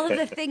hear all of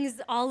the things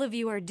all of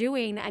you are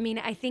doing, I mean,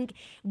 I think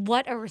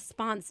what a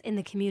response in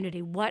the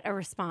community, what a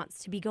response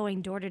to be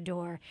going door to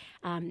door,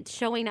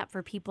 showing up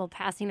for people,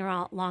 passing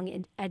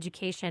along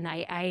education.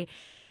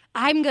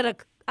 I'm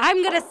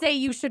gonna say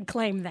you should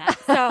claim that.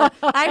 So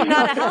I'm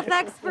not a health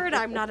expert.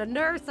 I'm not a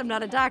nurse. I'm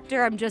not a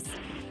doctor. I'm just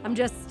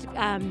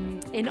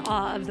in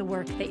awe of the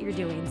work that you're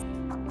doing.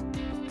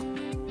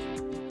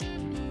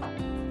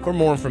 For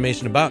more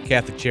information about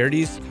Catholic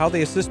Charities, how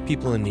they assist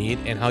people in need,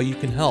 and how you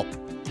can help,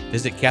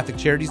 visit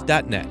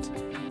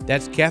CatholicCharities.net.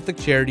 That's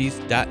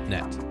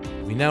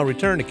CatholicCharities.net. We now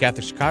return to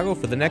Catholic Chicago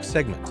for the next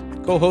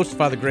segment. Co-hosts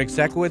Father Greg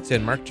Sakowicz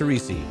and Mark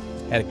Teresi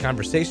had a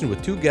conversation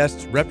with 2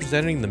 guests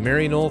representing the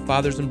Maryknoll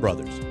Fathers and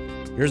Brothers.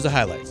 Here's the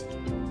highlights.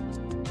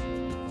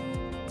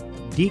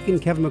 Deacon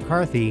Kevin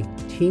McCarthy,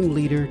 team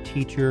leader,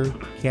 teacher,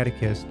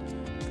 catechist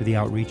for the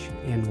outreach,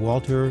 and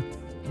Walter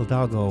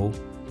Hidalgo,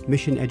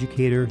 mission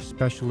educator,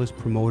 specialist,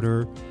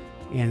 promoter.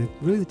 And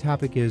really the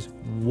topic is,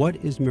 what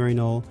is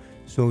Maryknoll?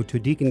 So to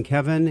Deacon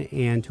Kevin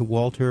and to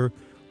Walter,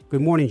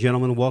 good morning,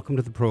 gentlemen. Welcome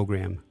to the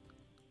program.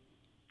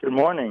 Good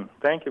morning.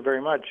 Thank you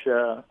very much,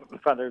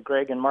 Father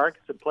Greg and Mark.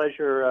 It's a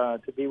pleasure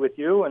to be with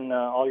you and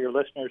all your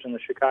listeners in the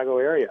Chicago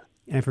area.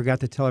 And I forgot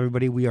to tell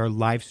everybody we are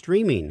live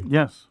streaming.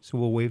 Yes. So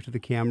we'll wave to the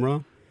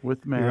camera.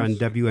 With masks. We're on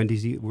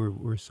WNDZ.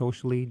 We're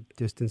socially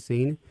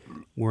distancing,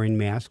 wearing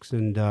masks.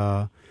 And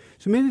so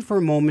maybe for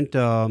a moment,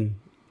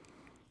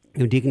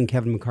 Deacon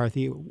Kevin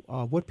McCarthy,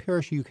 what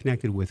parish are you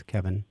connected with,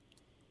 Kevin?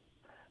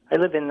 I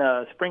live in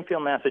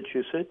Springfield,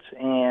 Massachusetts,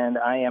 and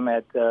I am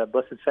at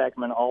Blessed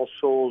Sacrament All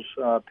Souls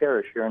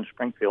Parish here in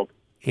Springfield.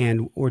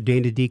 And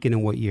ordained a deacon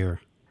in what year?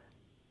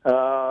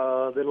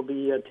 It'll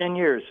be 10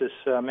 years this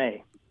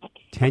May.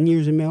 10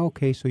 years in May?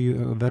 Okay, so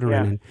you're a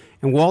veteran. Yeah.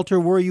 And Walter,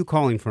 where are you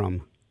calling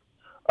from?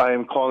 I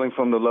am calling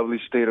from the lovely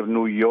state of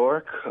New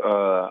York,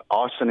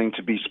 Austining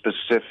to be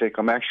specific.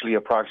 I'm actually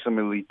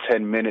approximately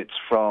 10 minutes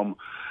from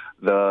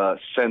the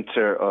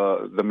center,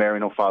 the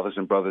Maryknoll Fathers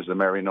and Brothers, the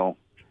Maryknoll.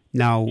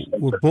 Now,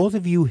 were both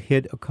of you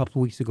hit a couple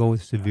of weeks ago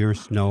with severe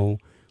snow,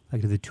 like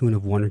to the tune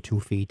of 1 or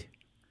 2 feet?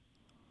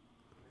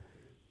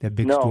 That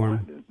big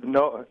storm?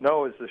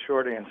 No is the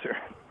short answer.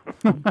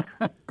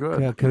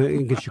 Good.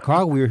 In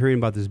Chicago, we were hearing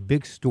about this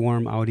big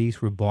storm out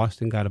east where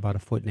Boston got about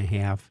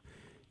 1.5 feet.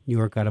 New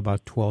York got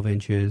about 12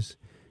 inches.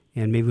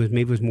 And maybe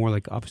it was more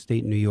like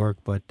upstate New York,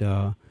 but,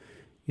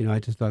 I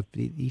just thought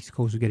the East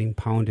Coast was getting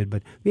pounded.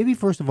 But maybe,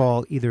 first of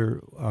all,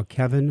 either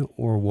Kevin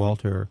or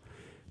Walter,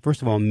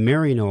 first of all,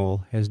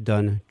 Maryknoll has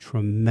done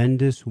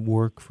tremendous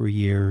work for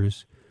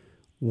years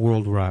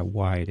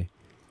worldwide.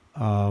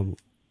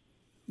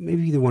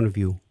 Maybe either one of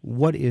you.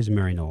 What is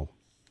Maryknoll?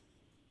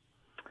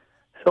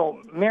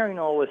 So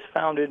Maryknoll was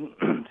founded,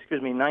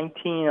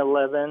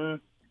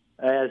 1911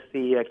 as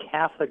the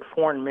Catholic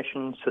Foreign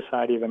Mission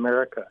Society of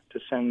America to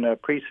send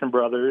priests and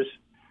brothers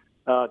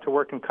to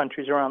work in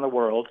countries around the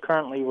world.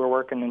 Currently, we're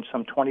working in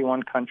some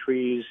 21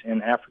 countries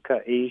in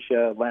Africa,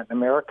 Asia, Latin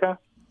America.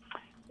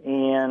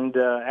 And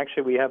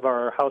actually, we have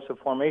our House of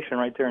Formation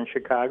right there in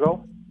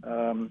Chicago.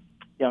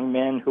 Young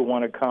men who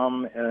want to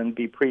come and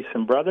be priests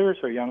and brothers,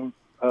 or young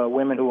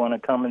women who want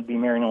to come and be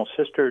Maryknoll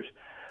sisters,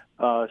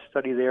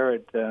 study there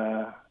at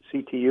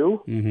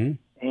CTU. Mm-hmm.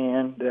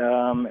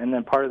 And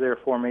then part of their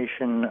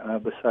formation,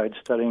 besides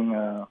studying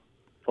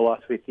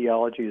philosophy,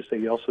 theology, is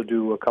they also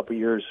do a couple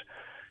years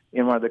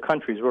in one of the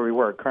countries where we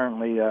work.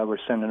 Currently, we're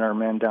sending our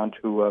men down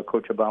to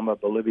Cochabamba,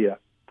 Bolivia,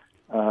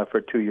 for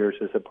 2 years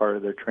as a part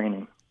of their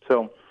training.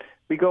 So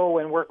we go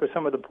and work with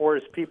some of the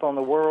poorest people in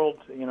the world,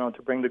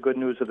 to bring the good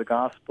news of the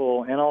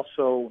gospel, and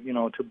also,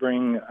 to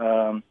bring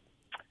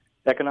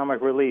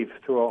economic relief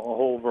through a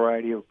whole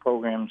variety of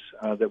programs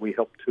that we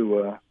help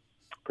to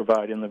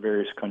provide in the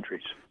various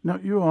countries. Now,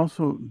 you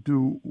also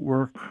do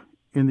work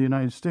in the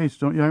United States,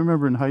 don't you? I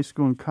remember in high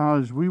school and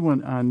college, we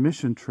went on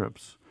mission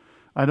trips.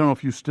 I don't know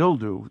if you still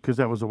do, because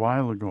that was a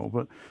while ago,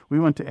 but we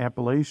went to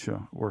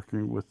Appalachia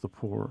working with the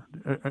poor.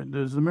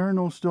 Does the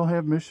Maryknoll still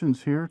have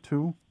missions here,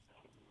 too?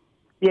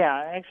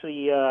 Yeah,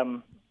 actually,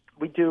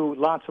 we do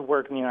lots of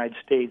work in the United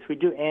States. We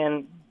do,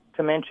 and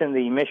to mention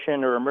the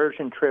mission or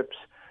immersion trips,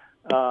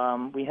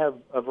 we have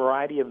a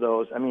variety of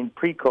those. I mean,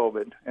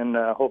 pre-COVID, and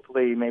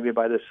hopefully maybe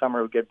by this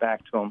summer we'll get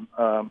back to them.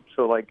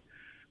 So, like,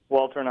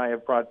 Walter and I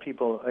have brought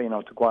people,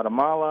 to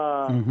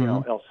Guatemala,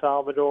 Mm-hmm. El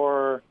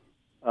Salvador.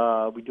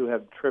 We do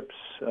have trips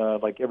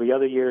like every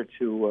other year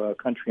to a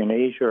country in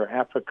Asia or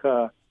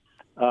Africa.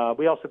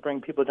 We also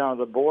bring people down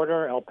to the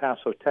border, El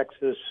Paso,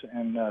 Texas,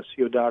 and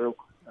Ciudad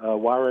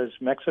Juarez,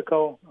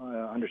 Mexico.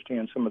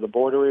 Understand some of the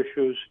border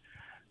issues.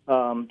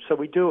 So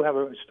we do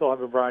still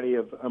have a variety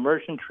of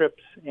immersion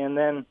trips, and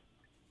then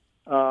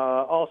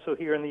also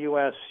here in the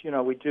U.S.,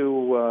 we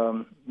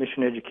do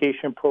mission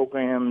education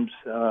programs,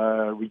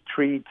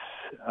 retreats,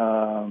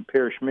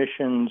 parish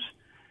missions,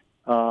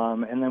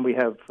 and then we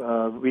have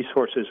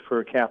resources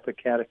for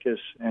Catholic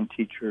catechists and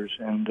teachers,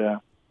 and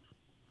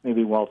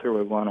maybe Walter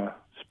would want to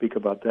speak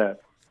about that.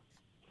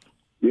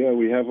 Yeah,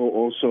 we have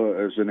also,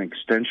 as an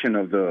extension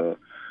of the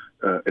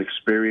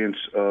experience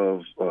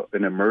of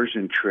an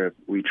immersion trip,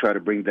 we try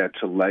to bring that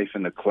to life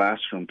in the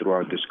classroom through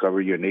our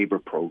Discover Your Neighbor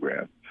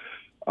program.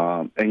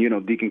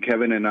 And, Deacon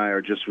Kevin and I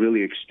are just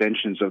really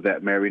extensions of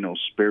that Maryknoll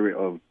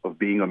spirit of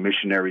being a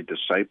missionary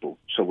disciple.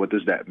 So what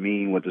does that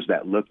mean? What does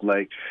that look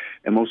like?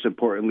 And most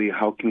importantly,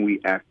 how can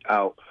we act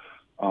out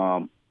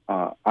on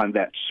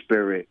that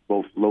spirit,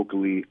 both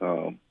locally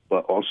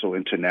but also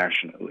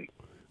internationally?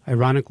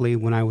 Ironically,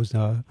 when I was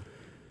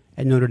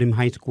at Notre Dame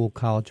High School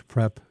College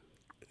Prep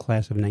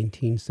class of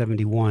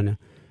 1971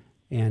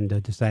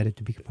 and decided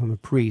to become a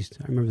priest,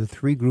 I remember the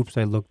three groups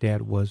I looked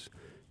at was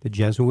the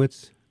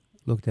Jesuits,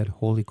 looked at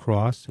Holy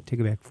Cross, I take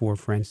it back, 4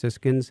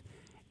 Franciscans,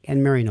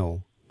 and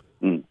Maryknoll.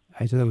 Mm.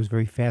 I thought that was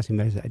very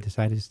fascinating. I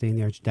decided to stay in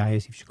the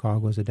Archdiocese of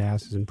Chicago as a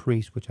diocesan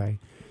priest, which I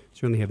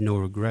certainly have no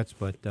regrets,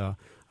 but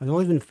I've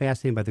always been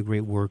fascinated by the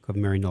great work of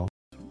Maryknoll.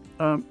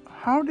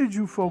 How did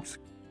you folks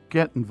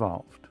get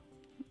involved?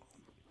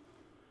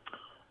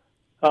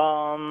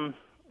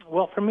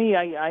 Well, for me,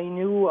 I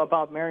knew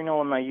about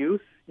Maryknoll in my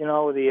youth. The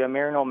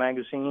Maryknoll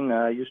magazine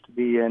used to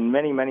be in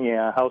many, many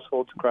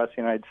households across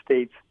the United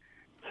States.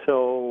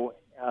 So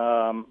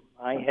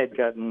I had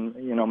gotten,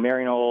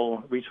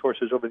 Maryknoll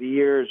resources over the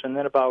years. And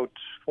then about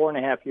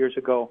 4.5 years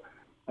ago,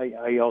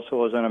 I also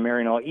was on a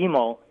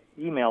Maryknoll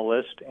email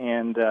list.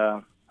 And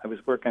I was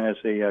working as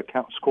a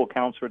school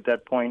counselor at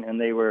that point, and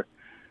they were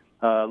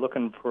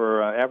looking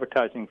for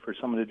advertising for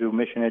someone to do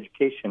mission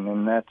education.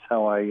 And that's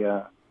how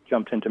I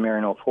jumped into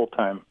Maryknoll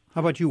full-time. How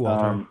about you,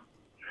 Walter?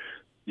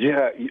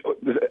 Yeah,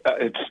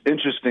 it's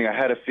interesting. I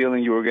had a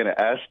feeling you were going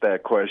to ask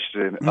that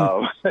question.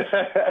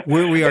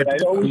 We are,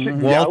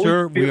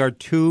 Walter, we are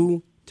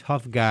two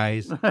tough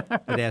guys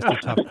that ask the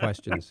tough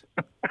questions.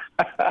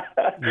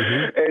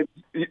 And,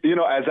 you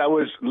know, as I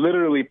was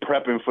literally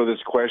prepping for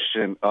this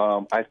question,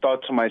 I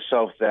thought to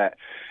myself that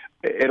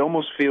it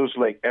almost feels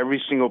like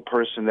every single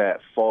person that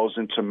falls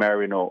into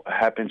Maryknoll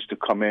happens to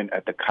come in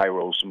at the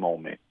Kairos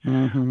moment.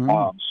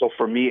 So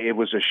for me, it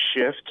was a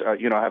shift. I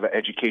have an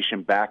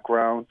education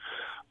background,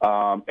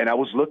 and I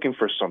was looking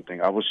for something.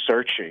 I was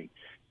searching.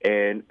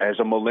 And as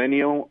a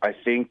millennial, I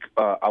think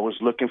I was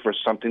looking for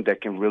something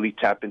that can really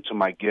tap into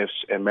my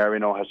gifts, and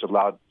Maryknoll has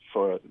allowed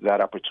for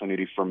that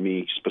opportunity for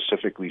me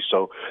specifically.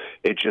 So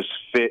it just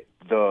fit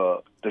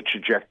the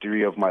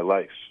trajectory of my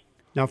life.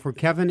 Now, for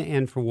Kevin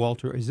and for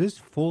Walter, is this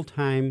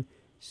full-time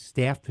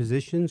staff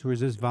positions or is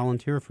this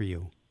volunteer for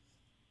you?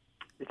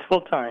 It's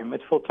full-time.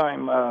 It's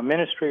full-time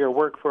ministry or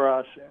work for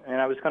us. And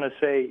I was going to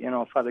say,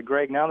 Father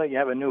Greg, now that you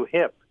have a new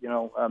hip,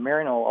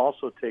 Maryknoll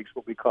also takes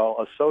what we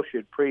call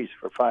associate priest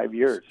for 5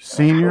 years.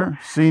 Senior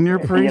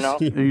priest? Are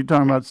you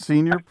talking about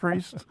senior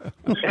priest?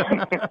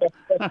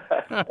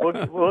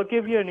 We'll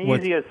give you an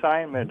easy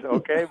assignment,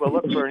 okay? We'll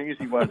look for an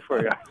easy one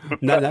for you.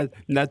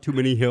 Not too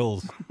many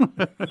hills.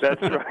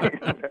 That's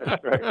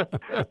right.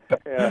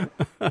 Yeah.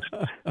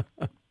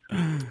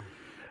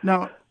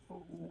 Now,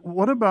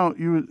 what about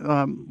you?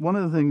 One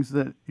of the things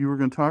that you were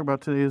going to talk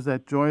about today is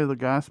that Joy of the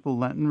Gospel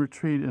Lenten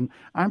Retreat. And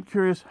I'm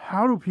curious,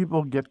 how do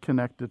people get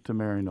connected to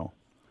Maryknoll?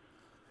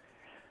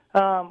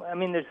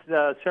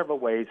 There's several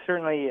ways.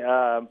 Certainly,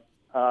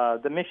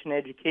 the mission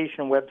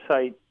education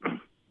website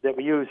that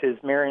we use is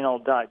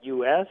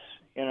maryknoll.us,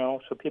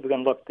 so people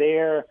can look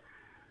there.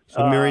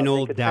 So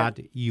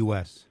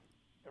maryknoll.us.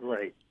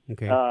 Right.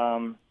 Okay.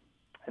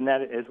 And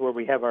that is where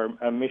we have our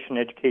mission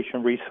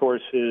education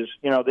resources.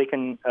 They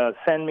can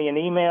send me an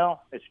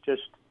email. It's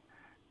just,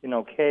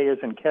 K as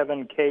in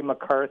Kevin, K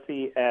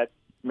McCarthy at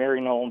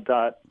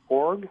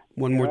maryknoll.org.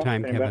 One more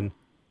time, Kevin.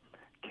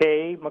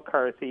 K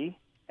McCarthy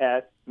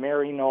at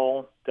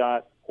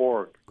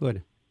maryknoll.org.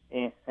 Good.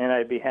 And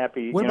I'd be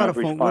happy. What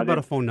about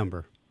a phone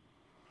number?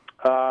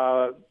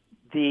 Let's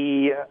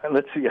see.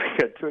 I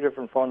got two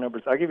different phone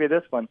numbers. I'll give you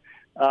this one: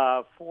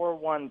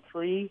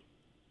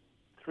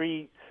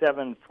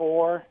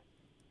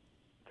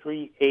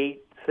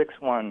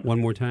 413-374-3861.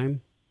 One more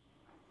time.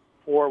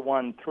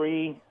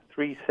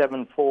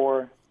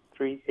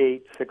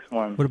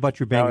 413-374-3861. What about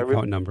your bank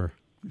account number?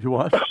 You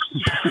what? I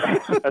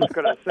was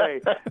going to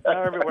say,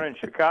 now everyone in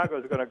Chicago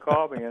is going to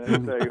call me and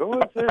say, who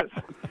is this?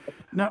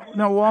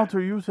 Now, Walter,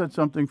 you said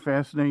something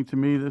fascinating to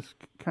me. This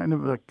kind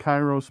of a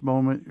Kairos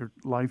moment, your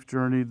life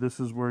journey.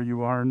 This is where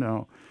you are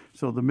now.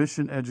 So the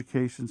mission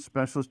education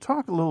specialist.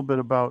 Talk a little bit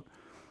about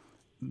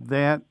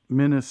that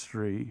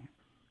ministry.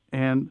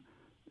 And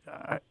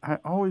I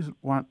always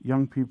want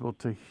young people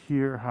to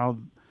hear how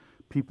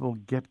people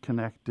get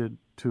connected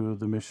to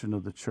the mission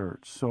of the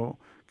church. So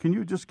can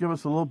you just give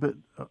us a little bit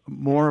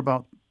more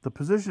about the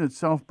position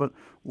itself, but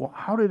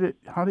how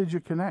did you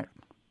connect?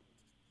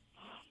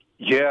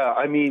 Yeah,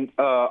 I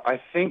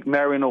think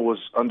Maryknoll was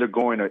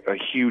undergoing a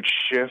huge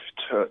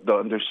shift, the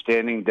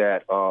understanding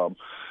that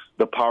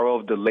the power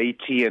of the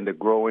laity and the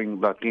growing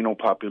Latino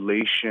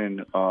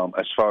population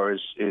as far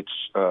as its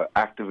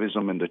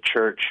activism in the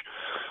church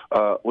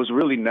was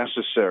really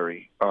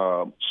necessary.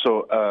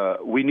 So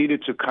we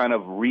needed to kind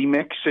of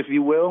remix, if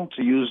you will,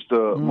 to use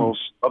the most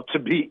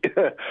up-to-beat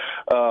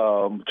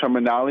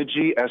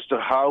terminology as to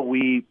how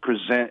we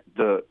present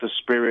the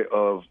spirit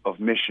of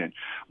mission.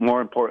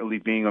 More importantly,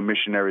 being a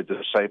missionary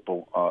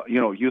disciple.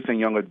 Youth and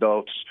young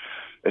adults,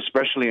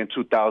 especially in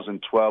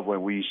 2012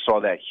 when we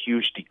saw that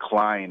huge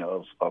decline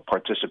of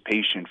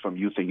participation from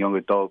youth and young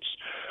adults,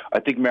 I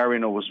think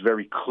Maryknoll was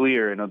very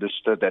clear and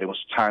understood that it was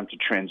time to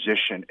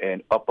transition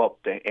and up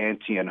the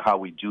ante on how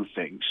we do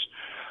things.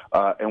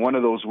 And one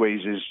of those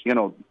ways is,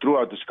 through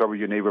our Discover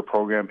Your Neighbor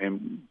program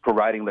and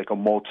providing like a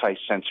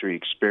multi-sensory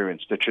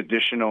experience. The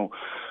traditional,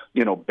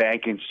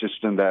 banking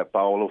system that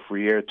Paulo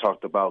Freire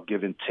talked about,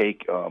 give and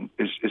take,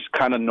 is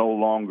kind of no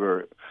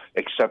longer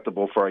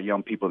acceptable for our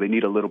young people. They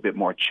need a little bit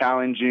more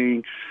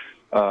challenging.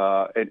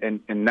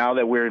 And now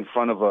that we're in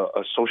front of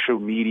a social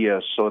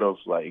media sort of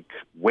like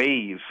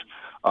wave,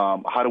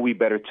 how do we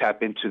better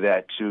tap into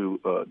that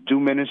to do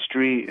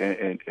ministry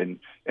and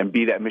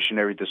be that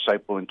missionary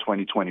disciple in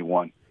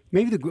 2021?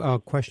 Maybe the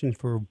question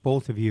for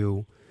both of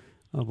you,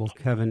 both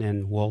Kevin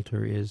and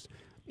Walter, is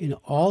in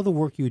all the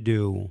work you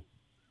do,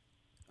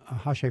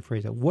 how should I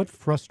phrase it? What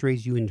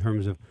frustrates you in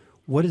terms of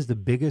what is the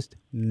biggest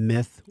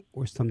myth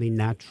or something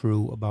not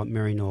true about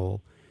Maryknoll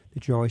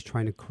that you're always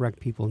trying to correct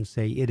people and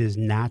say it is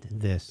not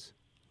this?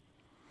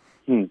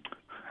 That's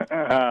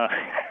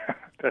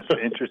an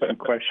interesting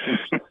question.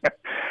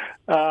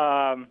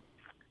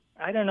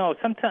 I don't know.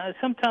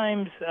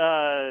 Sometimes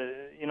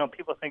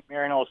people think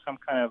Maryknoll is some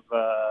kind of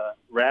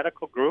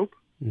radical group,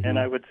 and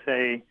I would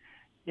say,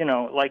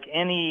 like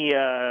any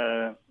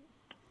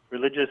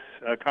religious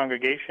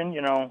congregation,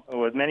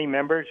 with many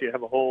members, you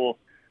have a whole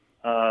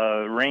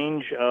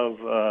range of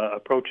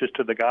approaches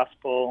to the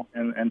gospel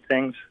and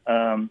things,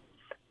 from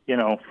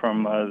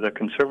the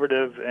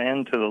conservative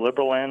end to the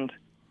liberal end.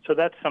 So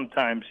that's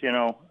sometimes,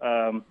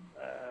 a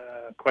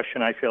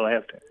question I feel I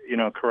have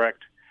to,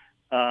 correct.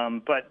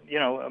 But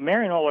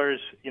Marianolers,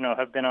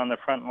 have been on the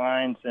front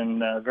lines in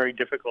very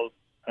difficult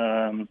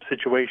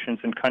situations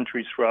in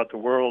countries throughout the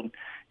world,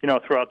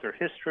 throughout their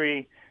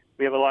history.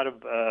 We have a lot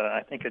of,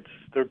 I think it's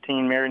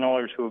 13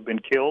 Marianolers who have been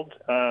killed,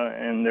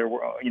 and there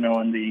were,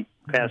 in the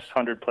past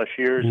 100-plus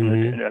years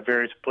in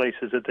various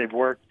places that they've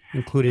worked.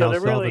 Including El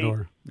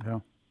Salvador.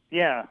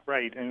 Yeah,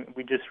 right. And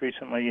we just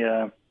recently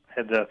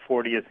had the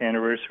 40th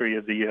anniversary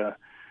of the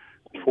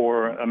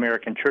 4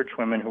 American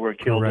churchwomen who were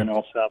killed in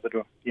El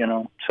Salvador,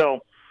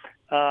 So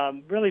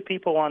really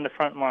people on the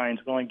front lines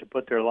willing to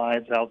put their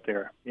lives out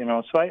there,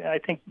 So I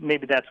think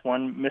maybe that's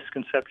one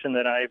misconception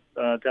that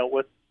I've dealt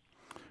with.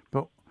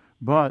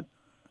 But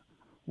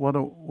what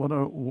a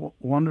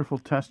wonderful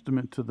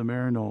testament to the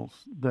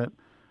Maryknolls that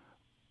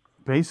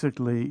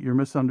basically you're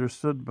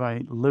misunderstood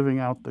by living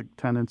out the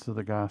tenets of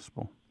the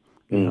gospel.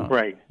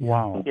 Right.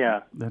 Wow.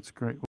 Yeah. That's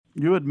great.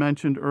 You had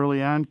mentioned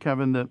early on,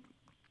 Kevin, that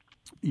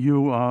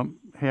you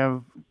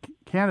have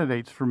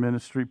candidates for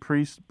ministry,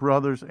 priests,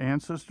 brothers,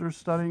 and sisters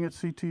studying at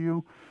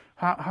CTU.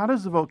 How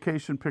does the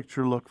vocation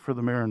picture look for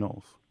the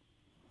Maryknolls?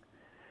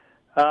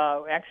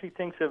 Actually,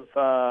 things have,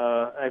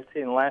 I'd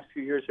say in the last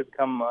few years, have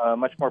become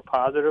much more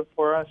positive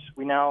for us.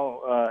 We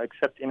now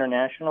accept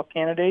international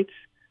candidates,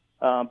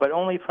 but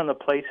only from the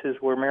places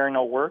where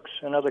Maryknoll works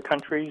in other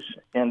countries,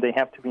 and they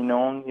have to be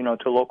known,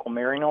 to local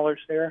Maryknollers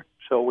there.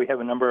 So we have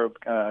a number of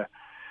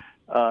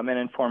men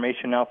in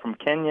formation now from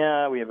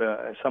Kenya. We have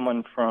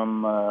someone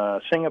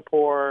from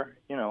Singapore,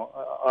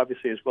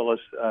 obviously, as well as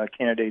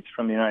candidates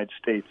from the United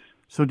States.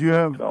 So do you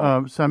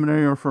have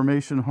seminary or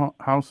formation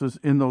houses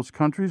in those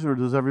countries, or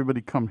does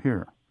everybody come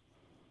here?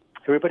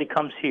 Everybody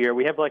comes here.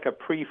 We have like a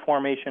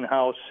pre-formation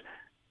house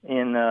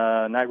in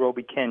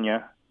Nairobi,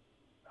 Kenya,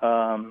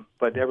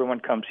 but everyone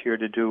comes here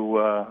to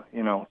do,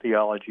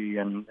 theology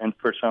and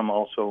for some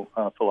also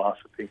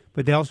philosophy.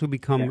 But they also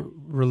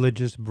become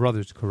religious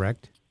brothers,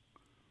 correct?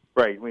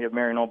 Right. We have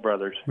Maryknoll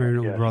brothers.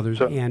 Maryknoll brothers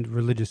and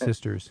religious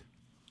sisters.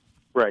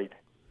 Right.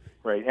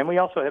 Right, and we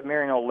also have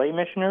Maryknoll lay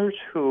missioners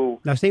who...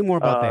 Now, say more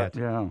about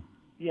that.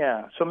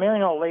 Yeah, so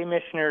Maryknoll lay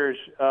missioners,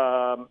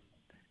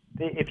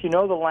 if you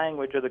know the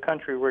language of the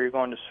country where you're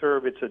going to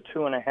serve, it's a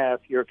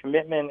 2.5-year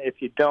commitment.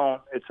 If you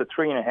don't, it's a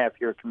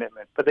 3.5-year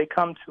commitment. But they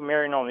come to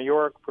Maryknoll, New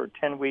York for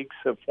 10 weeks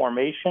of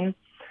formation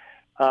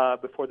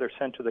before they're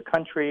sent to the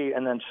country,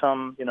 and then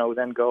some,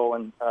 then go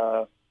and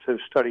to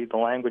study the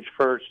language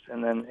first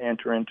and then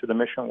enter into the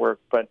mission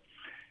work. But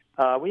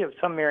we have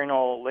some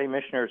Maryknoll lay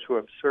missioners who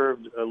have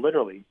served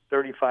literally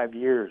 35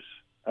 years.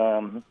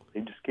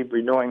 They just keep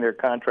renewing their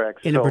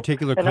contracts. In a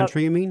particular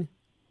country, you mean?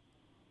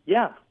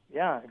 Yeah,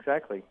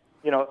 exactly.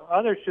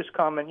 Others just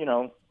come and,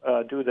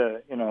 do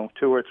the,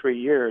 2 or 3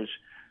 years.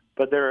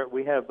 But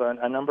we have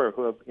a number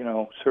who have,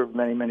 served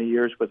many, many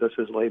years with us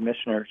as lay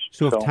missioners.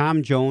 So if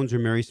Tom Jones or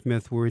Mary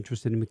Smith were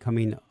interested in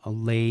becoming a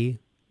lay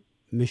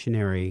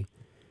missionary,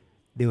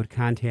 they would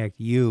contact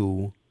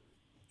you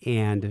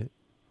and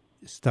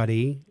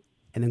study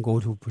and then go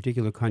to a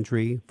particular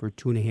country for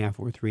 2.5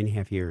 or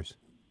 3.5 years.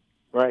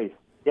 Right.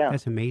 Yeah.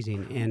 That's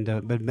amazing. And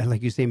but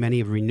like you say, many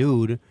have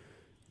renewed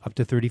up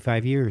to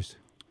 35 years.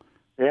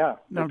 Yeah,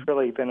 it's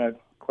really been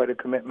quite a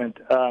commitment.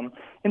 And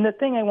the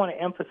thing I want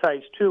to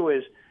emphasize too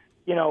is,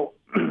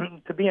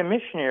 to be a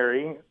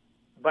missionary,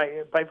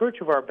 by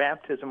virtue of our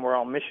baptism, we're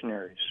all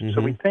missionaries. Mm-hmm.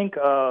 So we think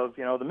of,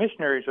 the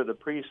missionaries are the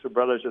priests, the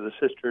brothers, or the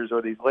sisters,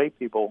 or these lay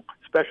people,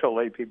 special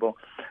lay people.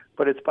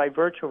 But it's by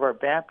virtue of our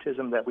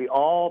baptism that we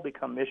all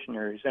become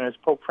missionaries. And as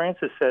Pope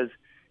Francis says,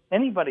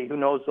 anybody who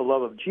knows the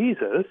love of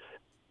Jesus,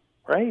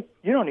 right,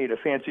 you don't need a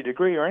fancy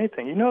degree or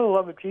anything. You know the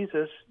love of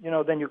Jesus,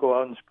 then you go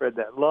out and spread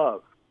that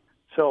love.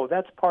 So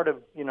that's part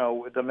of,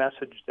 the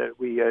message that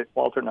we,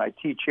 Walter and I,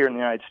 teach here in the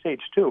United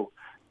States, too.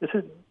 This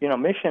is,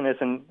 mission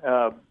isn't,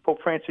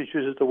 Pope Francis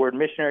uses the word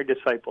missionary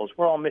disciples.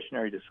 We're all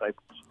missionary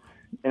disciples.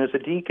 And as a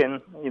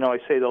deacon, I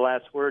say the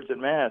last words at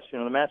Mass.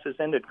 The Mass is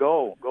ended,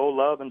 go,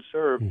 love, and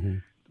serve. Mm-hmm.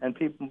 And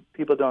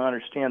people don't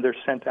understand they're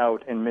sent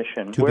out in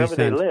mission, wherever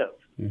they live.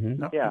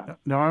 Mm-hmm.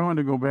 Now, I want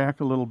to go back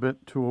a little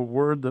bit to a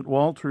word that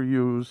Walter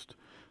used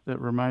that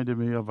reminded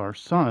me of our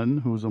son,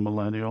 who's a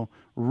millennial,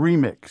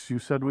 remix. You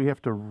said we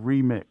have to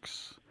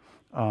remix.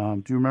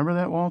 Do you remember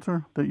that,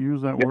 Walter, that you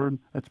used that word?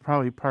 That's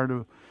probably part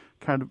of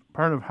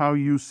how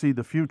you see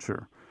the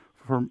future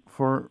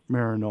for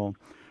Maryknoll.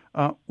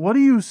 What do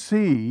you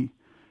see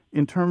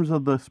in terms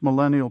of this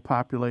millennial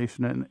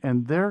population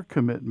and their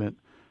commitment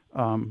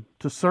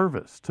to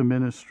service, to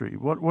ministry?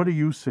 What are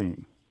you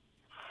seeing?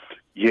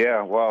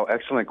 Yeah, well,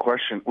 excellent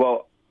question.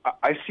 Well,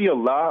 I see a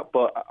lot,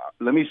 but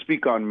let me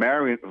speak on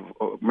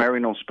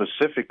Maryknoll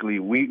specifically.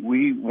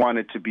 We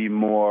wanted to be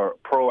more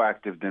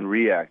proactive than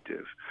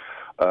reactive.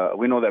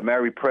 We know that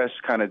Mary Press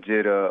kind of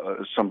did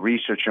some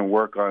research and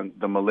work on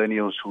the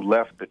millennials who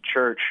left the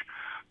church,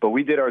 but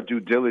we did our due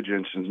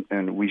diligence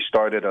and we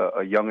started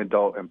a young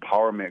adult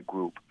empowerment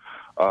group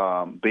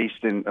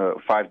based in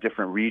 5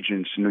 different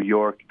regions, New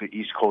York, the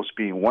East Coast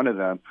being one of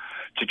them,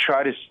 to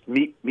try to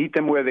meet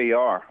them where they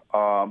are.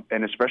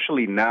 And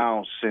especially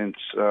now, since,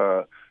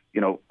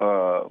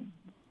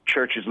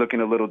 church is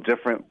looking a little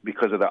different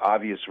because of the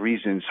obvious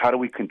reasons, how do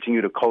we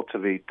continue to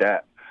cultivate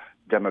that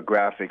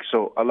demographic?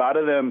 So a lot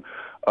of them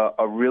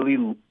are really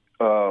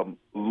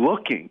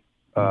looking,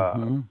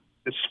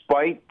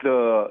 despite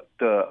the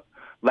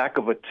lack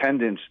of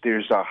attendance,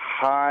 there's a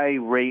high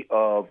rate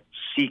of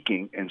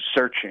seeking and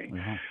searching.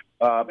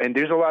 And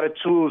there's a lot of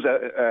tools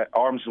at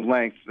arm's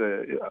length.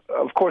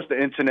 Of course,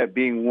 the internet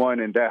being one,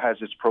 and that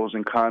has its pros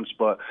and cons,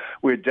 but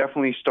we're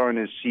definitely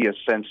starting to see a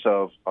sense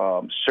of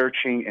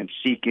searching and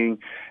seeking.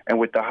 And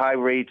with the high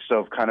rates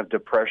of kind of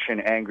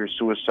depression, anger,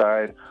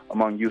 suicide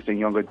among youth and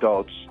young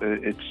adults,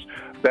 it's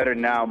better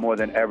now more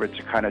than ever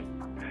to kind of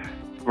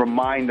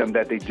remind them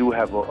that they do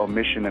have a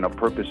mission and a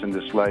purpose in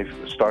this life,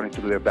 starting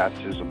through their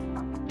baptism.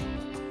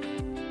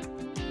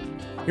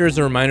 Here's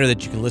a reminder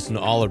that you can listen to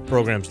all our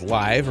programs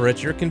live or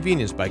at your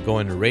convenience by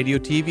going to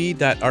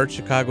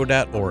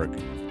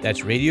radiotv.archchicago.org.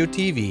 That's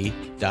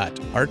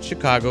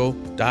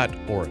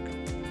radiotv.archchicago.org.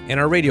 And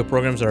our radio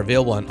programs are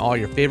available on all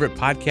your favorite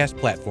podcast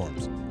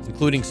platforms,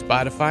 including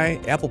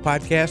Spotify, Apple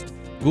Podcast,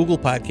 Google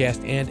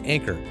Podcast, and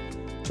Anchor.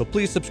 So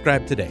please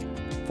subscribe today.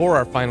 For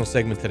our final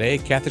segment today,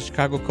 Catholic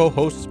Chicago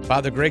co-hosts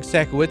Father Greg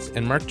Sakowicz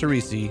and Mark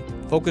Teresi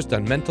focused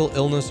on mental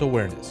illness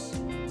awareness.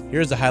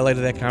 Here's a highlight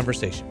of that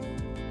conversation.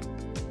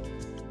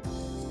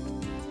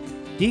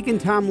 Deacon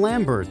Tom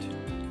Lambert.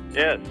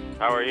 Yes,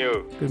 how are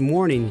you? Good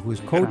morning. Who's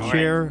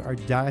co-chair our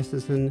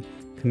Diocesan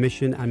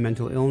Commission on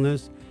Mental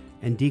Illness,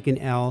 and Deacon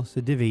Al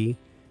Sadivi,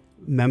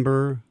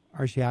 member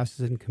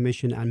Archdiocesan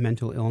Commission on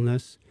Mental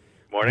Illness.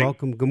 Morning.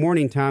 Welcome. Good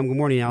morning, Tom. Good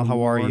morning, Al. How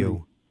are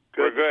you?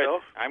 Good.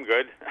 I'm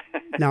good.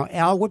 Now,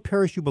 Al, what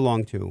parish you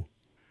belong to?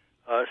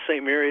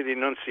 St. Mary the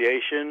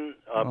Annunciation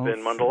up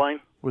in Mundelein.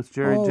 With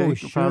Jerry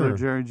Jacobs, Father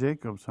Jerry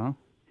Jacobs, huh?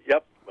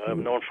 Yep. I've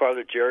known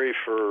Father Jerry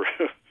for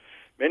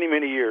many,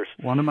 many years.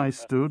 One of my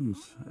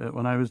students,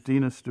 when I was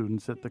dean of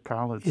students at the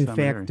college In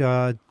seminary.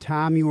 fact,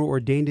 Tom, you were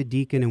ordained a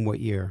deacon in what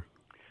year?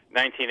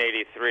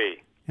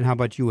 1983. And how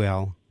about you,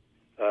 Al?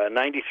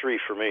 93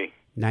 for me.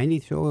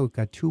 93. Oh,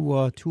 got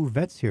two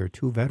vets here,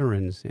 two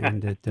veterans.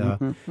 And it,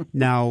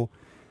 now,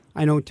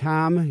 I know,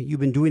 Tom,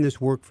 you've been doing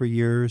this work for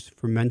years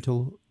for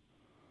mental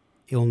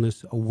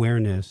illness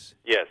awareness.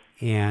 Yes.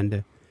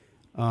 And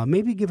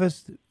maybe give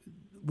us,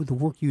 with the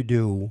work you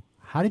do,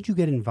 how did you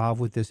get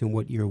involved with this and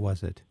what year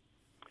was it?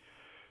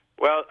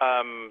 Well,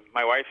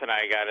 my wife and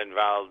I got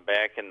involved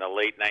back in the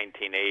late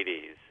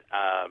 1980s.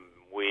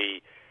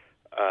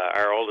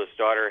 Our oldest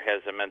daughter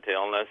has a mental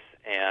illness,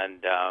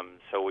 and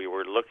so we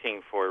were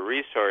looking for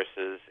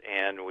resources,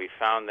 and we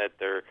found that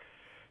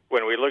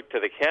when we looked to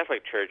the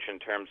Catholic Church in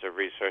terms of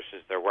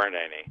resources, there weren't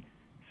any.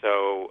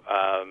 So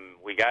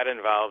we got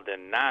involved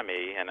in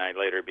NAMI, and I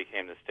later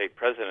became the state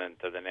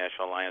president of the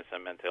National Alliance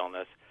on Mental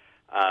Illness.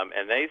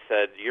 And they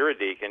said, you're a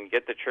deacon,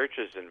 get the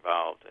churches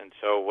involved. And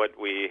so what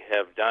we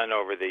have done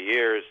over the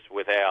years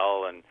with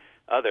Al and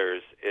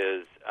others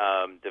is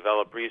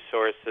develop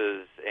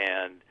resources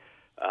and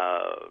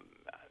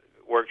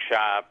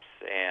workshops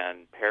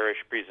and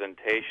parish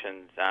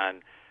presentations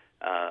on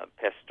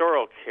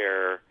pastoral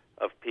care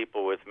of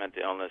people with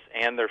mental illness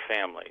and their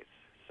families.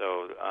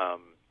 So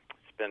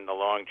it's been a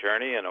long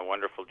journey and a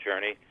wonderful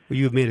journey. Well,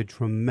 you've made a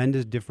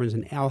tremendous difference.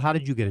 And Al, how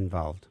did you get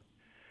involved?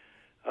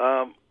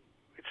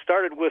 It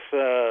started with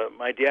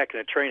my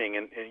diaconate training,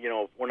 and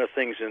one of the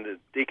things the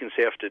deacons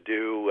have to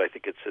do, I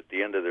think it's at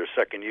the end of their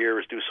second year,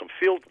 is do some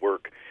field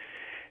work.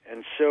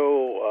 And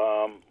so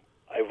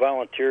I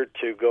volunteered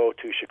to go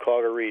to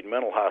Chicago Read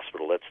Mental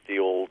Hospital. That's the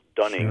old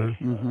Dunning,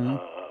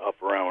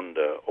 up around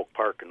Oak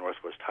Park and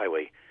Northwest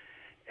Highway.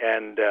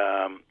 And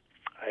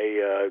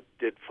I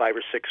did 5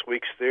 or 6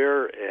 weeks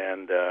there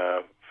and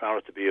found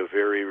it to be a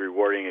very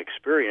rewarding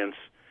experience.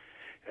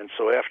 And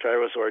so after I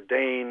was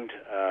ordained,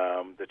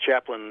 the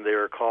chaplain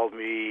there called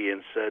me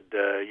and said,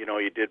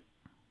 you did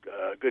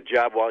a good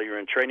job while you were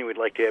in training. We'd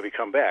like to have you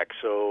come back.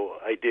 So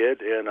I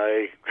did, and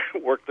I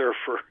worked there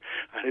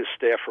on his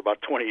staff for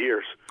about 20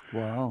 years.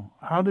 Wow.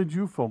 How did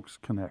you folks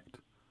connect?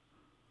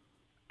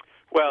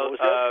 Well,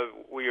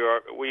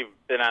 we've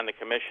been on the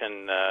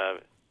commission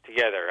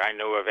together. I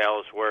knew of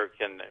Al's work,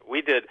 and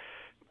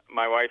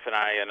my wife and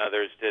I and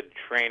others did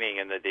training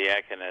in the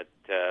diaconate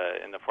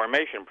in the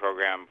formation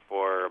program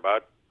for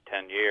about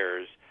 10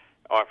 years,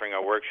 offering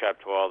a workshop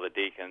to all the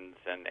deacons,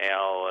 and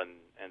Al and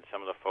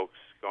some of the folks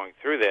going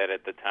through that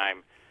at the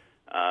time,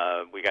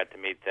 we got to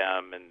meet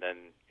them, and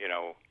then,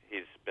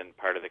 he's been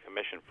part of the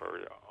commission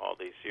for all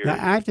these years. Now,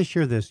 I have to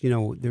share this.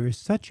 There is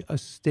such a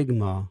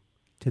stigma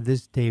to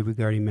this day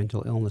regarding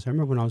mental illness. I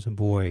remember when I was a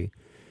boy,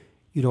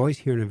 you'd always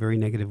hear in a very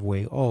negative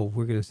way, oh,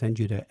 we're going to send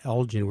you to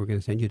Elgin, we're going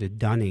to send you to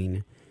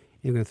Dunning,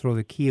 you're going to throw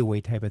the key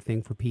away type of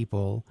thing for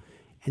people.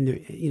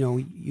 And,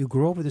 you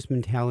grow up with this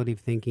mentality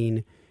of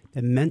thinking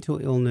that mental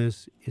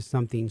illness is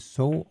something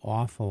so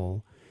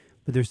awful,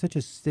 but there's such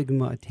a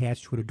stigma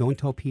attached to it. Don't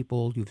tell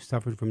people you've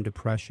suffered from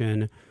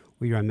depression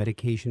or you're on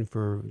medication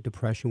for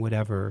depression,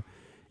 whatever.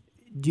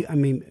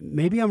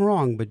 maybe I'm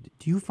wrong, but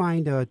do you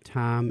find,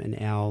 Tom and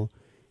Al,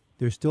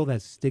 there's still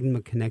that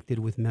stigma connected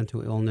with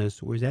mental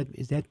illness, or is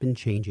that been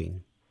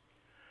changing?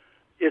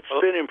 It's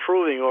been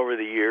improving over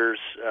the years.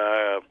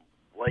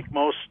 Like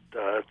most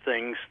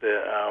things,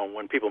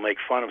 when people make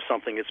fun of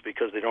something, it's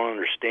because they don't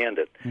understand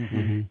it.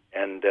 Mm-hmm.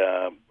 And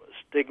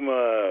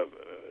stigma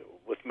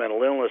with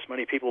mental illness,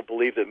 many people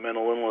believe that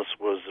mental illness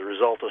was the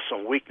result of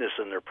some weakness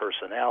in their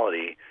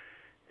personality,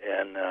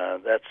 and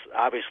that's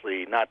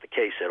obviously not the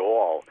case at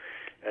all.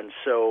 And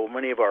so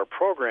many of our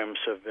programs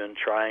have been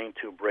trying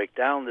to break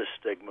down this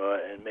stigma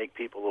and make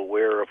people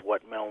aware of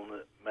what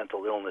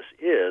mental illness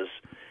is.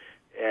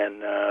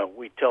 And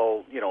we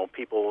tell,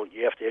 people,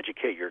 you have to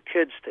educate your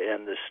kids to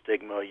end this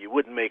stigma. You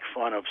wouldn't make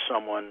fun of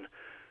someone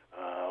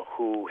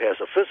who has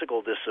a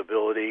physical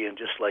disability, and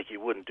just like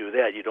you wouldn't do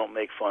that, you don't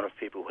make fun of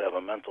people who have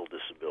a mental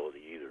disability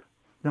either.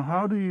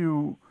 Now,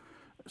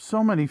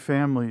 so many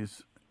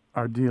families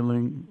are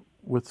dealing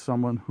with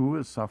someone who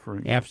is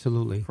suffering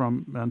absolutely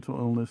from mental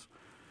illness.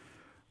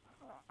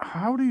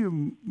 How do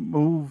you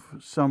move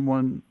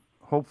someone,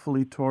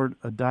 hopefully, toward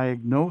a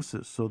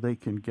diagnosis so they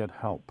can get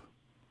help?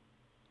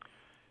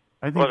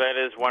 Well, that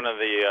is one of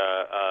the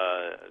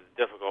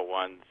difficult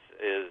ones,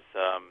 is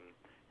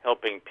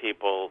helping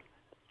people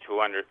to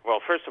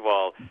Well, first of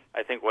all,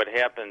 I think what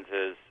happens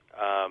is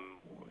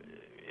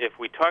if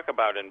we talk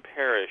about in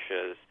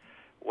parishes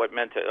what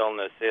mental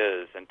illness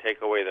is and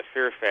take away the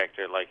fear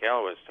factor like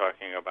Al was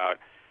talking about,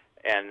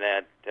 and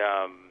that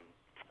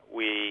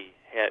we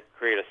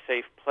create a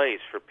safe place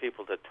for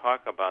people to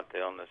talk about the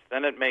illness,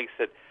 then it makes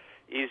it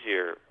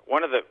easier.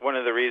 One of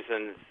the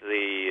reasons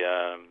the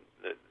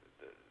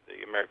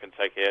American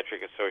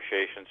Psychiatric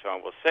Association, so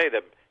on, will say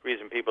the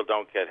reason people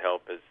don't get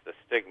help is the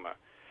stigma.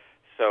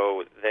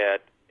 So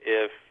that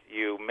if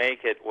you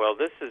make it, well,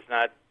 this is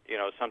not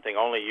something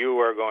only you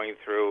are going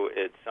through,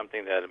 it's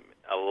something that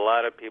a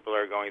lot of people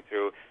are going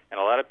through, and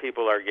a lot of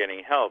people are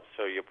getting help.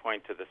 So you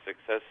point to the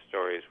success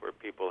stories where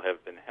people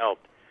have been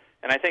helped.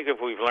 And I think if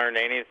we've learned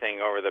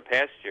anything over the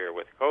past year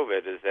with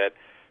COVID is that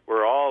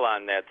we're all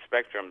on that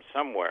spectrum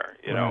somewhere,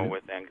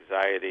 with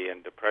anxiety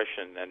and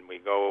depression, and we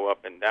go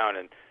up and down.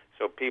 And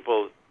so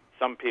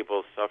some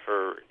people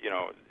suffer,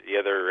 the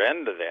other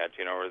end of that,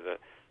 or the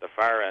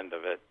far end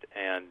of it,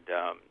 and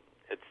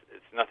it's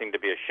nothing to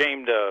be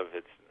ashamed of.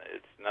 It's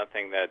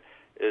nothing that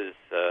is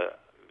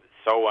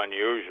so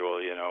unusual,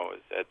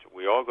 that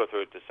we all go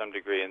through it to some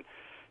degree, and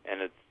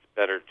it's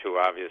better to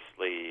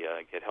obviously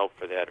get help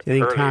for that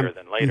earlier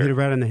than later. You hit it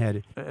right on the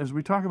head. As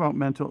we talk about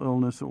mental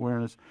illness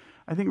awareness,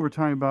 I think we're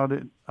talking about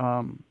it,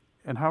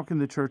 and how can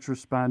the church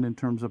respond in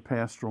terms of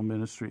pastoral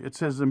ministry?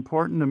 It's as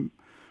important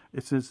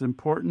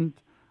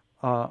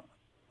a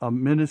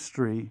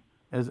ministry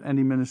as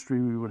any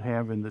ministry we would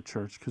have in the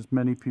church, because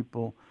many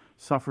people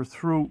suffer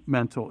through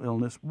mental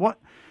illness. What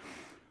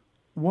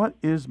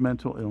is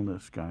mental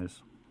illness,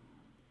 guys?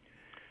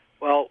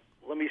 Well,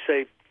 let me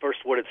say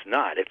first what it's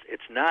not.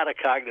 It's not a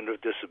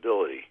cognitive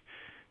disability.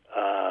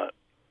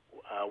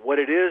 What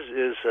it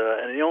is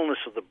an illness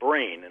of the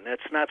brain, and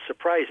that's not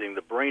surprising.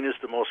 The brain is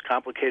the most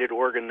complicated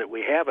organ that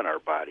we have in our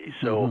body,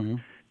 so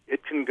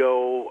it can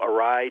go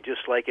awry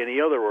just like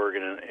any other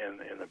organ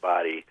in the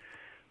body.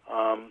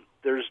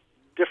 There's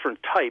different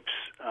types.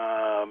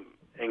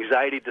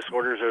 Anxiety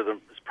disorders is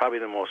probably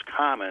the most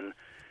common,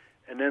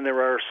 and then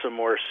there are some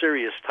more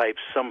serious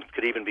types. Some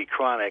could even be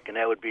chronic, and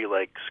that would be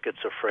like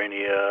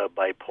schizophrenia,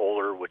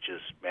 bipolar, which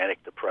is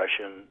manic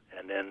depression,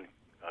 and then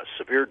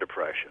severe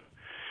depression.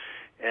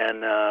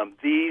 And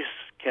these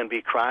can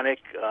be chronic.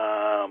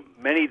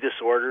 Many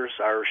disorders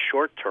are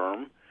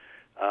short-term.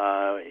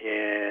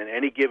 In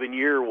any given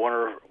year,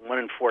 one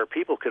in four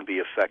people can be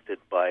affected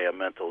by a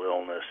mental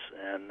illness,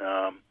 and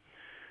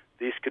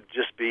these could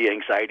just be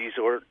anxiety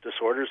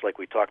disorders like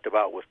we talked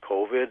about with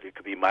COVID. It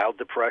could be mild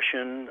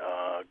depression,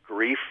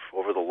 grief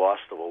over the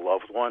loss of a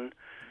loved one.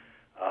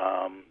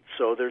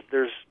 So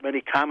there's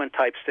many common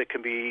types that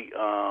can be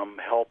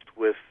helped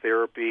with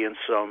therapy and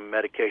some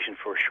medication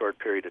for a short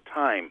period of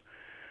time.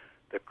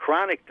 The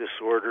chronic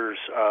disorders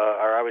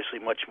are obviously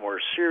much more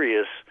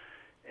serious,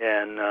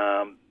 and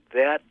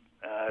that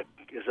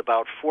is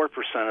about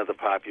 4% of the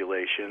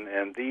population,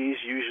 and these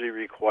usually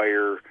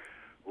require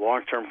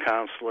long-term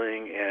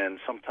counseling and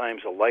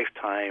sometimes a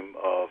lifetime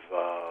of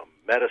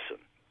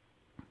medicine.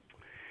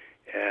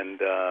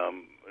 And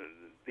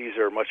these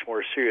are much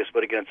more serious,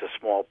 but again, it's a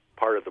small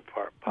part of the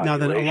population. Now,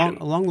 then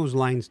along those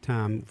lines,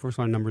 Tom, first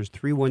line number is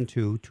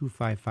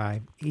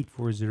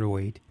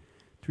 312-255-8408,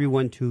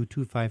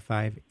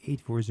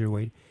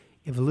 312-255-8408.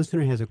 If a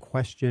listener has a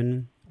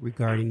question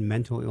regarding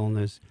mental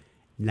illness,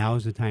 now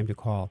is the time to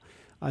call.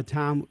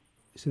 Tom,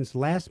 since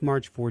last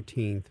March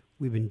 14th,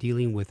 we've been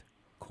dealing with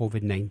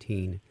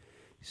COVID-19.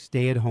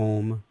 Stay at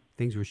home.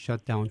 Things were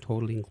shut down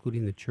totally,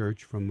 including the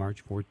church, from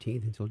March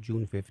 14th until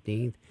June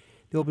 15th.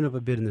 They opened up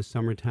a bit in the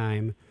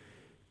summertime,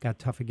 got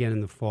tough again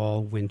in the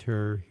fall,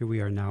 winter. Here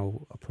we are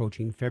now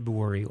approaching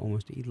February,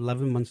 almost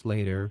 11 months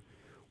later.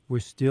 We're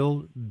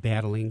still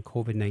battling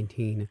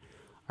COVID-19.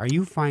 Are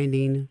you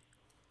finding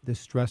the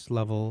stress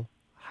level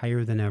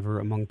higher than ever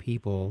among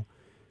people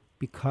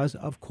because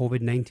of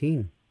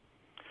COVID-19.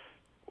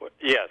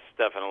 Yes,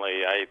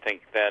 definitely. I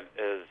think that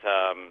is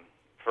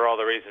for all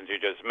the reasons you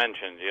just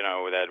mentioned.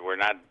 That we're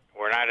not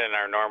in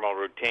our normal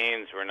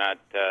routines. We're not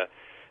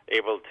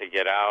able to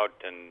get out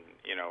and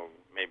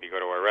maybe go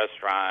to a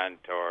restaurant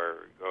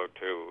or go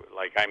to,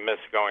 like, I miss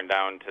going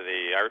down to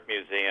the art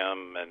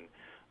museum and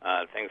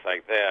things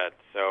like that.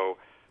 So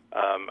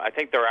I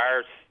think there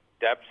are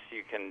steps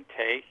you can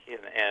take,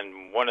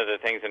 and one of the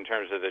things in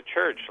terms of the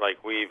church,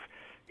 like we've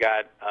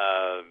got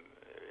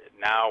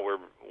now we're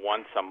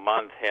once a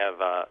month have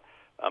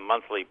a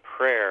monthly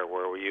prayer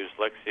where we use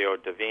Lectio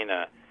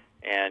Divina,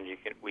 and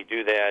we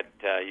do that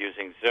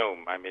using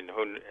Zoom. I mean,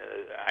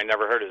 I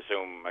never heard of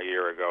Zoom a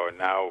year ago, and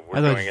now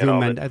we're doing it all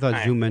the time. I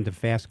thought Zoom meant a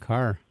fast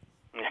car.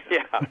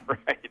 Yeah,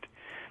 right.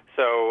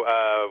 So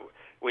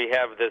we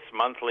have this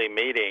monthly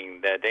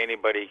meeting that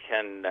anybody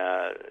can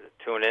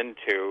tune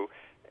into,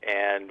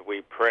 and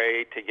we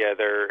pray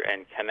together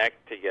and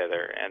connect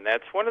together. And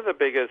that's one of the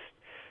biggest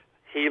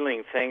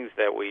healing things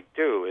that we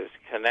do is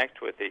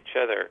connect with each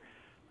other.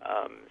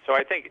 So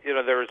I think,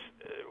 there's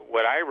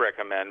what I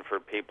recommend for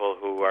people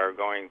who are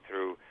going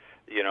through,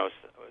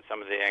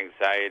 some of the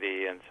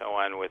anxiety and so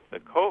on with the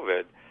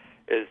COVID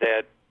is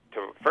that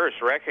to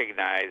first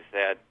recognize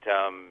that,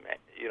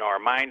 our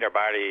mind, our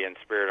body, and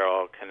spirit are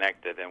all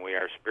connected, and we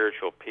are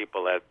spiritual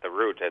people at the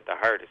root, at the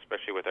heart,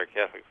 especially with our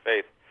Catholic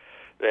faith.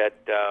 That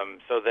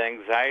so the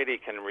anxiety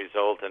can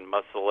result in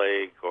muscle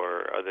ache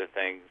or other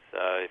things.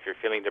 If you're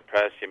feeling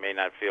depressed, you may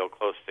not feel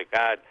close to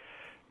God.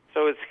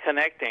 So it's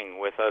connecting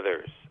with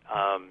others.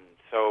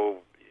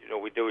 So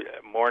we do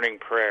morning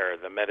prayer,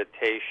 the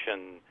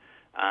meditation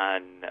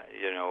on.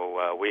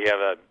 We have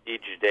a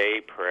each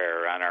day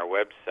prayer on our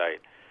website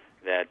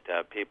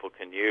that people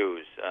can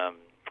use,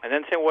 and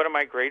then say, what am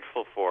I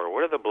grateful for?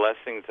 What are the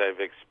blessings I've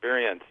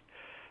experienced?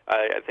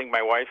 I think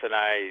my wife and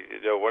I,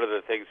 one of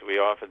the things we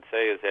often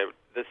say is that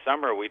this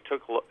summer we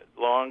took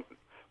long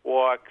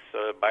walks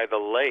by the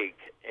lake,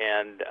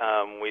 and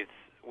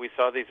we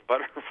saw these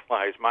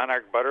butterflies,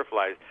 monarch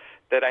butterflies,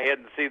 that I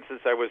hadn't seen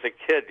since I was a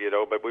kid,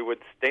 but we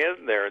would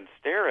stand there and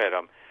stare at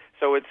them.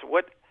 So it's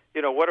what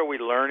are we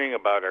learning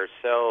about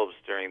ourselves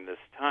during this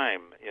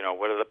time?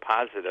 What are the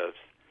positives?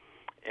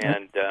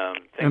 And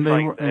things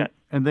like that.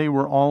 And they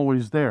were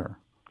always there,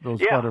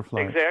 those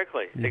butterflies.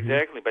 Exactly.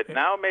 But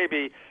now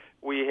maybe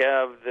we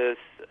have this,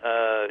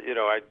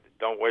 I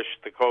don't wish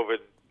the COVID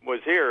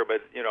was here,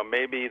 but,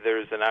 maybe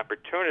there's an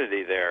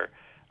opportunity there.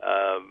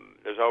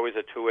 There's always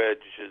a two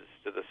edges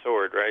to the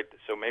sword, right?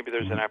 So maybe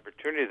there's an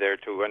opportunity there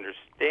to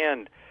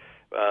understand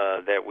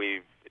that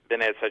we've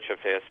been at such a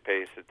fast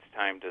pace. It's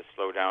time to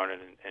slow down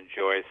and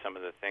enjoy some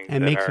of the things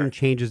and make some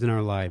changes in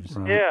our lives.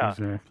 Right, yeah,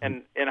 exactly.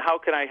 And how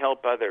can I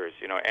help others?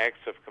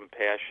 Acts of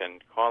compassion,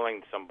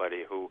 calling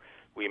somebody who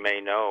we may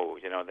know.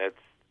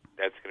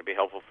 That's going to be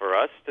helpful for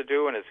us to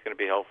do, and it's going to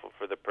be helpful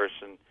for the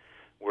person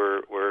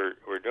we're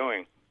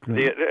doing.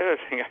 The other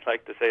thing I'd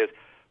like to say is,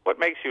 what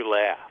makes you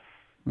laugh?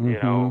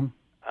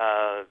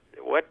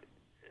 What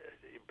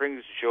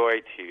brings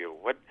joy to you?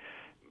 What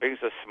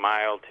brings a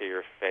smile to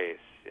your face?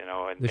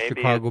 And the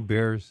maybe Chicago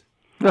Bears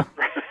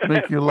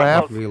make you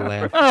laugh. We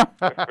laugh.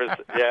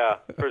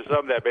 For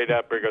some that may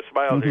not bring a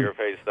smile to your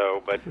face,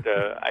 though. But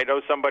I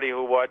know somebody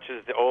who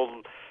watches the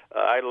old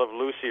I Love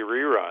Lucy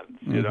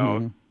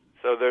reruns.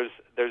 So there's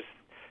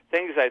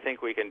things I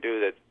think we can do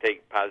that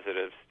take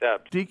positive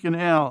steps. Deacon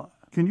Al,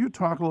 can you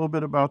talk a little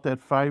bit about that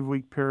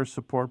 5-week parish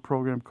support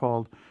program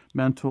called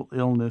Mental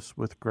Illness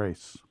with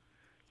Grace?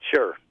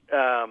 Sure.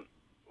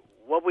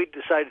 What we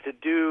decided to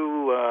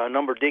do, a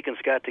number of deacons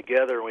got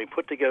together and we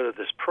put together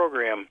this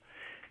program,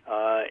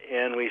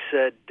 and we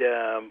said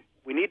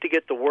we need to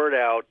get the word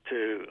out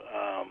to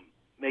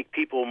make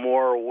people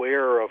more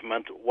aware of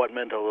what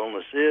mental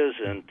illness is,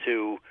 and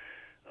to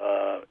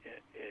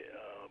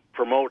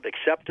promote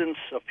acceptance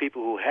of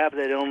people who have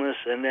that illness,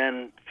 and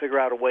then figure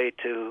out a way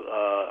to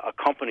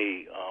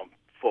accompany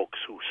folks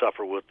who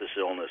suffer with this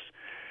illness.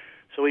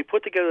 So we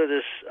put together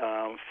this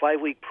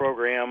 5-week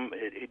program.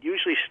 It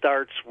usually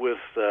starts with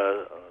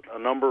a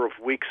number of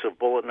weeks of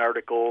bulletin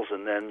articles,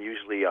 and then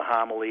usually a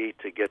homily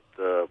to get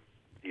the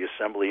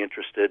assembly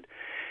interested.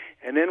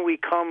 And then we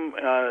come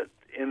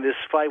in this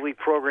 5-week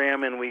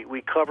program, and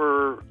we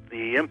cover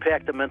the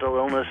impact of mental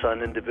illness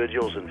on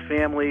individuals and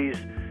families.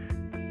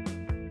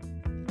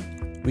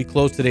 We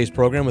close today's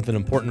program with an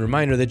important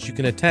reminder that you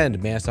can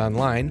attend Mass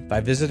online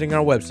by visiting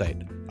our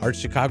website,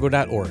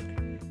 archchicago.org.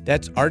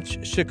 That's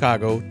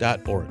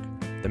archchicago.org.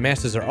 The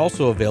Masses are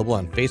also available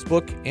on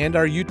Facebook and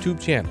our YouTube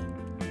channel,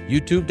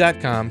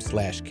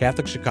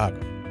 youtube.com/Catholic Chicago.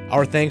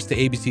 Our thanks to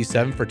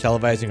ABC7 for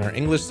televising our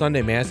English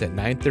Sunday Mass at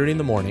 9:30 in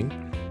the morning,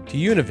 to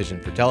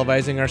Univision for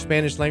televising our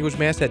Spanish language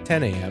Mass at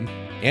 10 a.m.,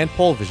 and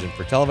Polvision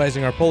for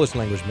televising our Polish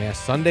language Mass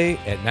Sunday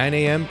at 9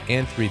 a.m.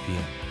 and 3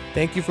 p.m.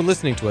 Thank you for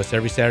listening to us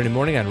every Saturday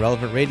morning on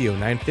Relevant Radio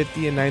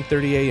 950 and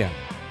 9:30 a.m.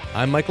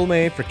 I'm Michael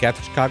May for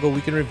Catholic Chicago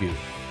Week in Review.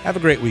 Have a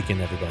great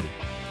weekend, everybody.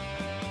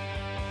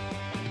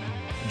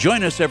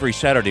 Join us every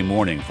Saturday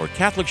morning for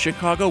Catholic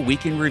Chicago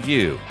Week in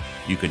Review.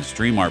 You can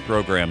stream our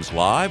programs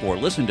live or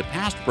listen to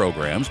past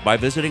programs by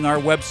visiting our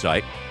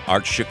website,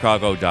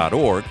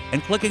 archchicago.org,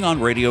 and clicking on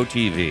Radio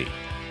TV.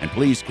 And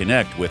please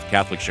connect with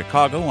Catholic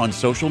Chicago on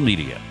social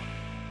media.